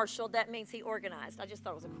 God marshaled, that means he organized. I just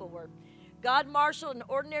thought it was a cool word. God marshaled an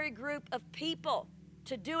ordinary group of people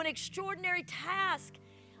to do an extraordinary task.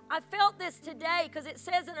 I felt this today because it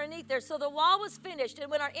says underneath there, so the wall was finished,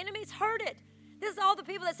 and when our enemies heard it, this is all the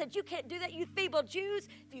people that said, you can't do that, you feeble Jews.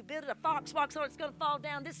 If you build a box on it, it's going to fall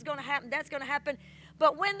down. This is going to happen. That's going to happen.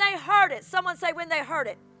 But when they heard it, someone say when they heard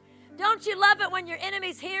it. Don't you love it when your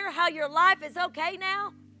enemies hear how your life is okay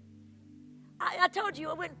now? I told you,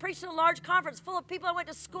 I went and preached at a large conference full of people I went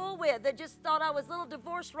to school with that just thought I was little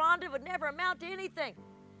divorced Rhonda, would never amount to anything.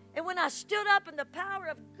 And when I stood up and the power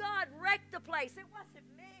of God wrecked the place, it wasn't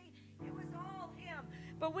me, it was all him.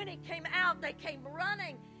 But when he came out, they came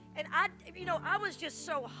running. And I was just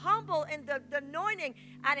so humble in the anointing.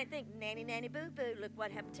 I didn't think, nanny, nanny, boo-boo, look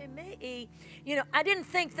what happened to me. I didn't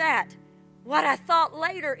think that. What I thought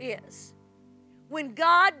later is, when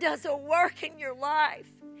God does a work in your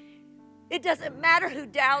life, it doesn't matter who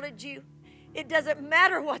doubted you. It doesn't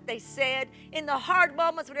matter what they said. In the hard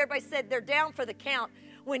moments when everybody said they're down for the count,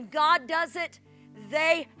 when God does it,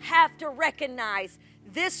 they have to recognize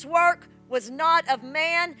this work was not of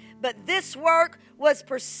man, but this work was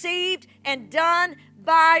perceived and done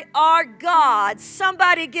by our God.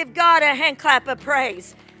 Somebody give God a hand clap of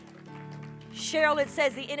praise. Cheryl, it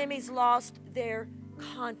says the enemy's lost their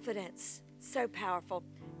confidence. So powerful.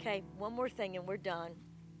 Okay, one more thing and we're done.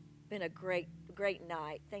 Been a great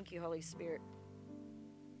night. Thank you, Holy Spirit.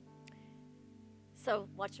 So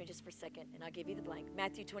watch me just for a second and I'll give you the blank.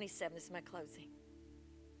 Matthew 27, this is my closing.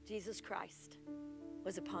 Jesus Christ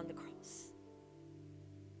was upon the cross.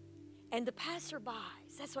 And the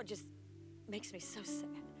passerbys, that's what just makes me so sad.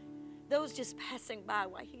 Those just passing by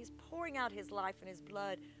while he's pouring out his life and his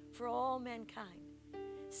blood for all mankind,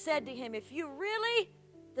 said to him, if you really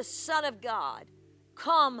the Son of God,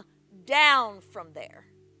 come down from there.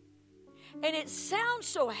 And it sounds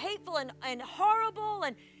so hateful and horrible.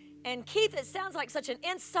 And Keith, it sounds like such an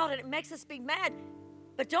insult and it makes us be mad.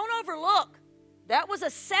 But don't overlook, that was a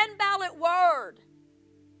Sanballat word.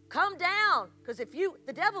 Come down. Because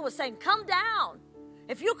the devil was saying, come down.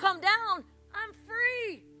 If you come down, I'm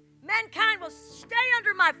free. Mankind will stay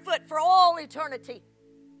under my foot for all eternity.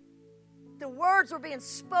 The words were being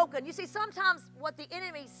spoken. You see, sometimes what the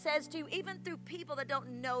enemy says to you, even through people that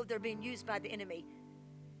don't know they're being used by the enemy,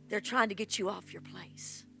 they're trying to get you off your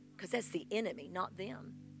place. Because that's the enemy, not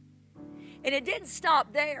them. And it didn't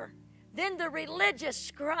stop there. Then the religious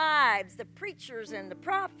scribes, the preachers and the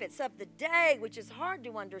prophets of the day, which is hard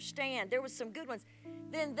to understand. There was some good ones.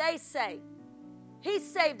 Then they say, he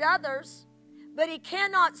saved others, but he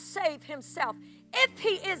cannot save himself. If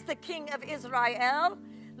he is the King of Israel,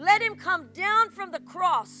 let him come down from the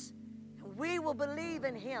cross, and we will believe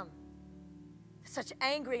in him. Such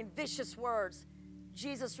angry and vicious words.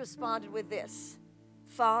 Jesus responded with this,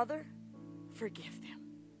 Father, forgive them,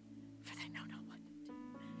 for they know not what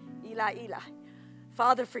they do. Eli, Eli,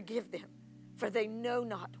 Father, forgive them, for they know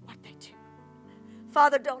not what they do.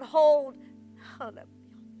 Father, don't hold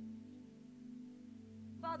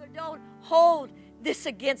this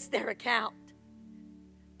against their account,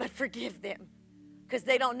 but forgive them, because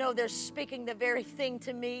they don't know they're speaking the very thing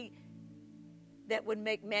to me that would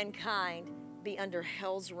make mankind be under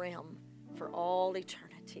hell's realm for all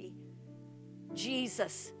eternity.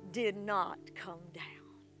 Jesus did not come down.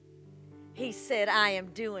 He said, I am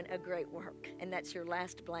doing a great work. And that's your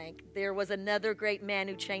last blank. There was another great man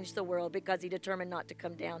who changed the world because he determined not to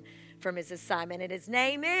come down from his assignment. And his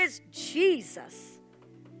name is Jesus.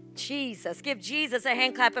 Jesus. Give Jesus a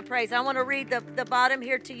hand clap of praise. I want to read the bottom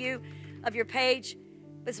here to you of your page.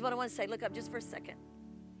 This is what I want to say. Look up just for a second.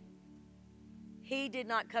 He did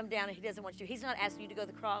not come down and he doesn't want you. He's not asking you to go to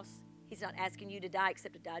the cross. He's not asking you to die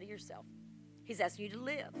except to die to yourself. He's asking you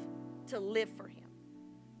to live for him,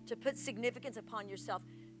 to put significance upon yourself,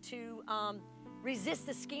 to resist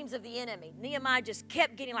the schemes of the enemy. Nehemiah just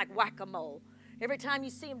kept getting like whack-a-mole. Every time you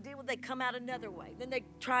see them deal with it, they come out another way. Then they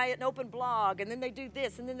try an open blog, and then they do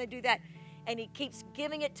this, and then they do that. And he keeps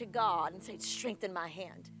giving it to God and saying, strengthen my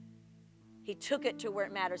hand. He took it to where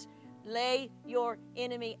it matters. Lay your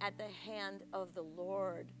enemy at the hand of the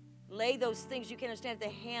Lord. Lay those things you can understand at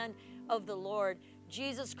the hand of the Lord.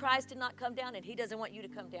 Jesus Christ did not come down, and he doesn't want you to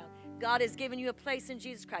come down. God has given you a place in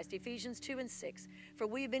Jesus Christ. Ephesians 2:6. For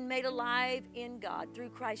we've been made alive in God through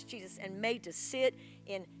Christ Jesus and made to sit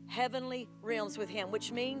in heavenly realms with him,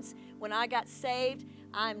 which means when I got saved,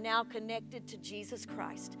 I'm now connected to Jesus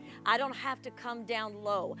Christ. I don't have to come down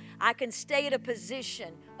low. I can stay at a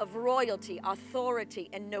position of royalty, authority,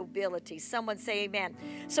 and nobility. Someone say amen.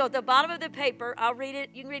 So at the bottom of the paper, I'll read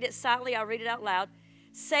it. You can read it silently. I'll read it out loud.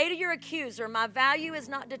 Say to your accuser, my value is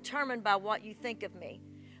not determined by what you think of me,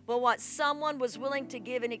 but what someone was willing to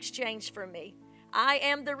give in exchange for me. I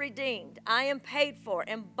am the redeemed. I am paid for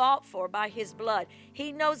and bought for by his blood.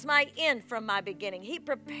 He knows my end from my beginning. He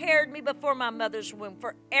prepared me before my mother's womb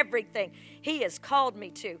for everything he has called me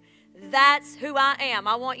to. That's who I am.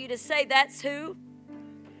 I want you to say, that's who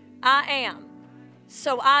I am.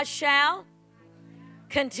 So I shall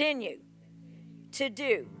continue to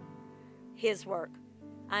do his work.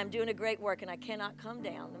 I'm doing a great work, and I cannot come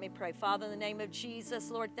down. Let me pray. Father, in the name of Jesus,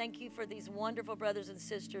 Lord, thank you for these wonderful brothers and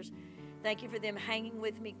sisters. Thank you for them hanging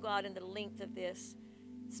with me, God, in the length of this.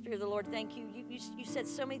 Spirit of the Lord, thank you. You said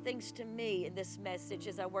so many things to me in this message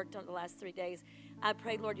as I worked on it the last 3 days. I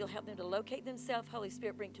pray, Lord, you'll help them to locate themselves. Holy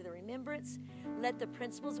Spirit, bring to their remembrance. Let the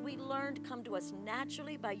principles we learned come to us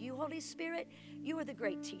naturally by you, Holy Spirit. You are the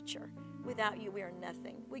great teacher. Without you, we are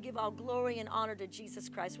nothing. We give all glory and honor to Jesus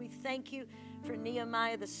Christ. We thank you for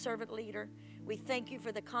Nehemiah, the servant leader. We thank you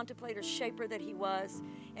for the contemplator shaper that he was.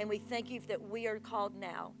 And we thank you that we are called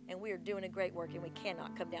now and we are doing a great work and we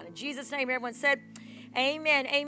cannot come down. In Jesus' name, everyone said, amen. Amen.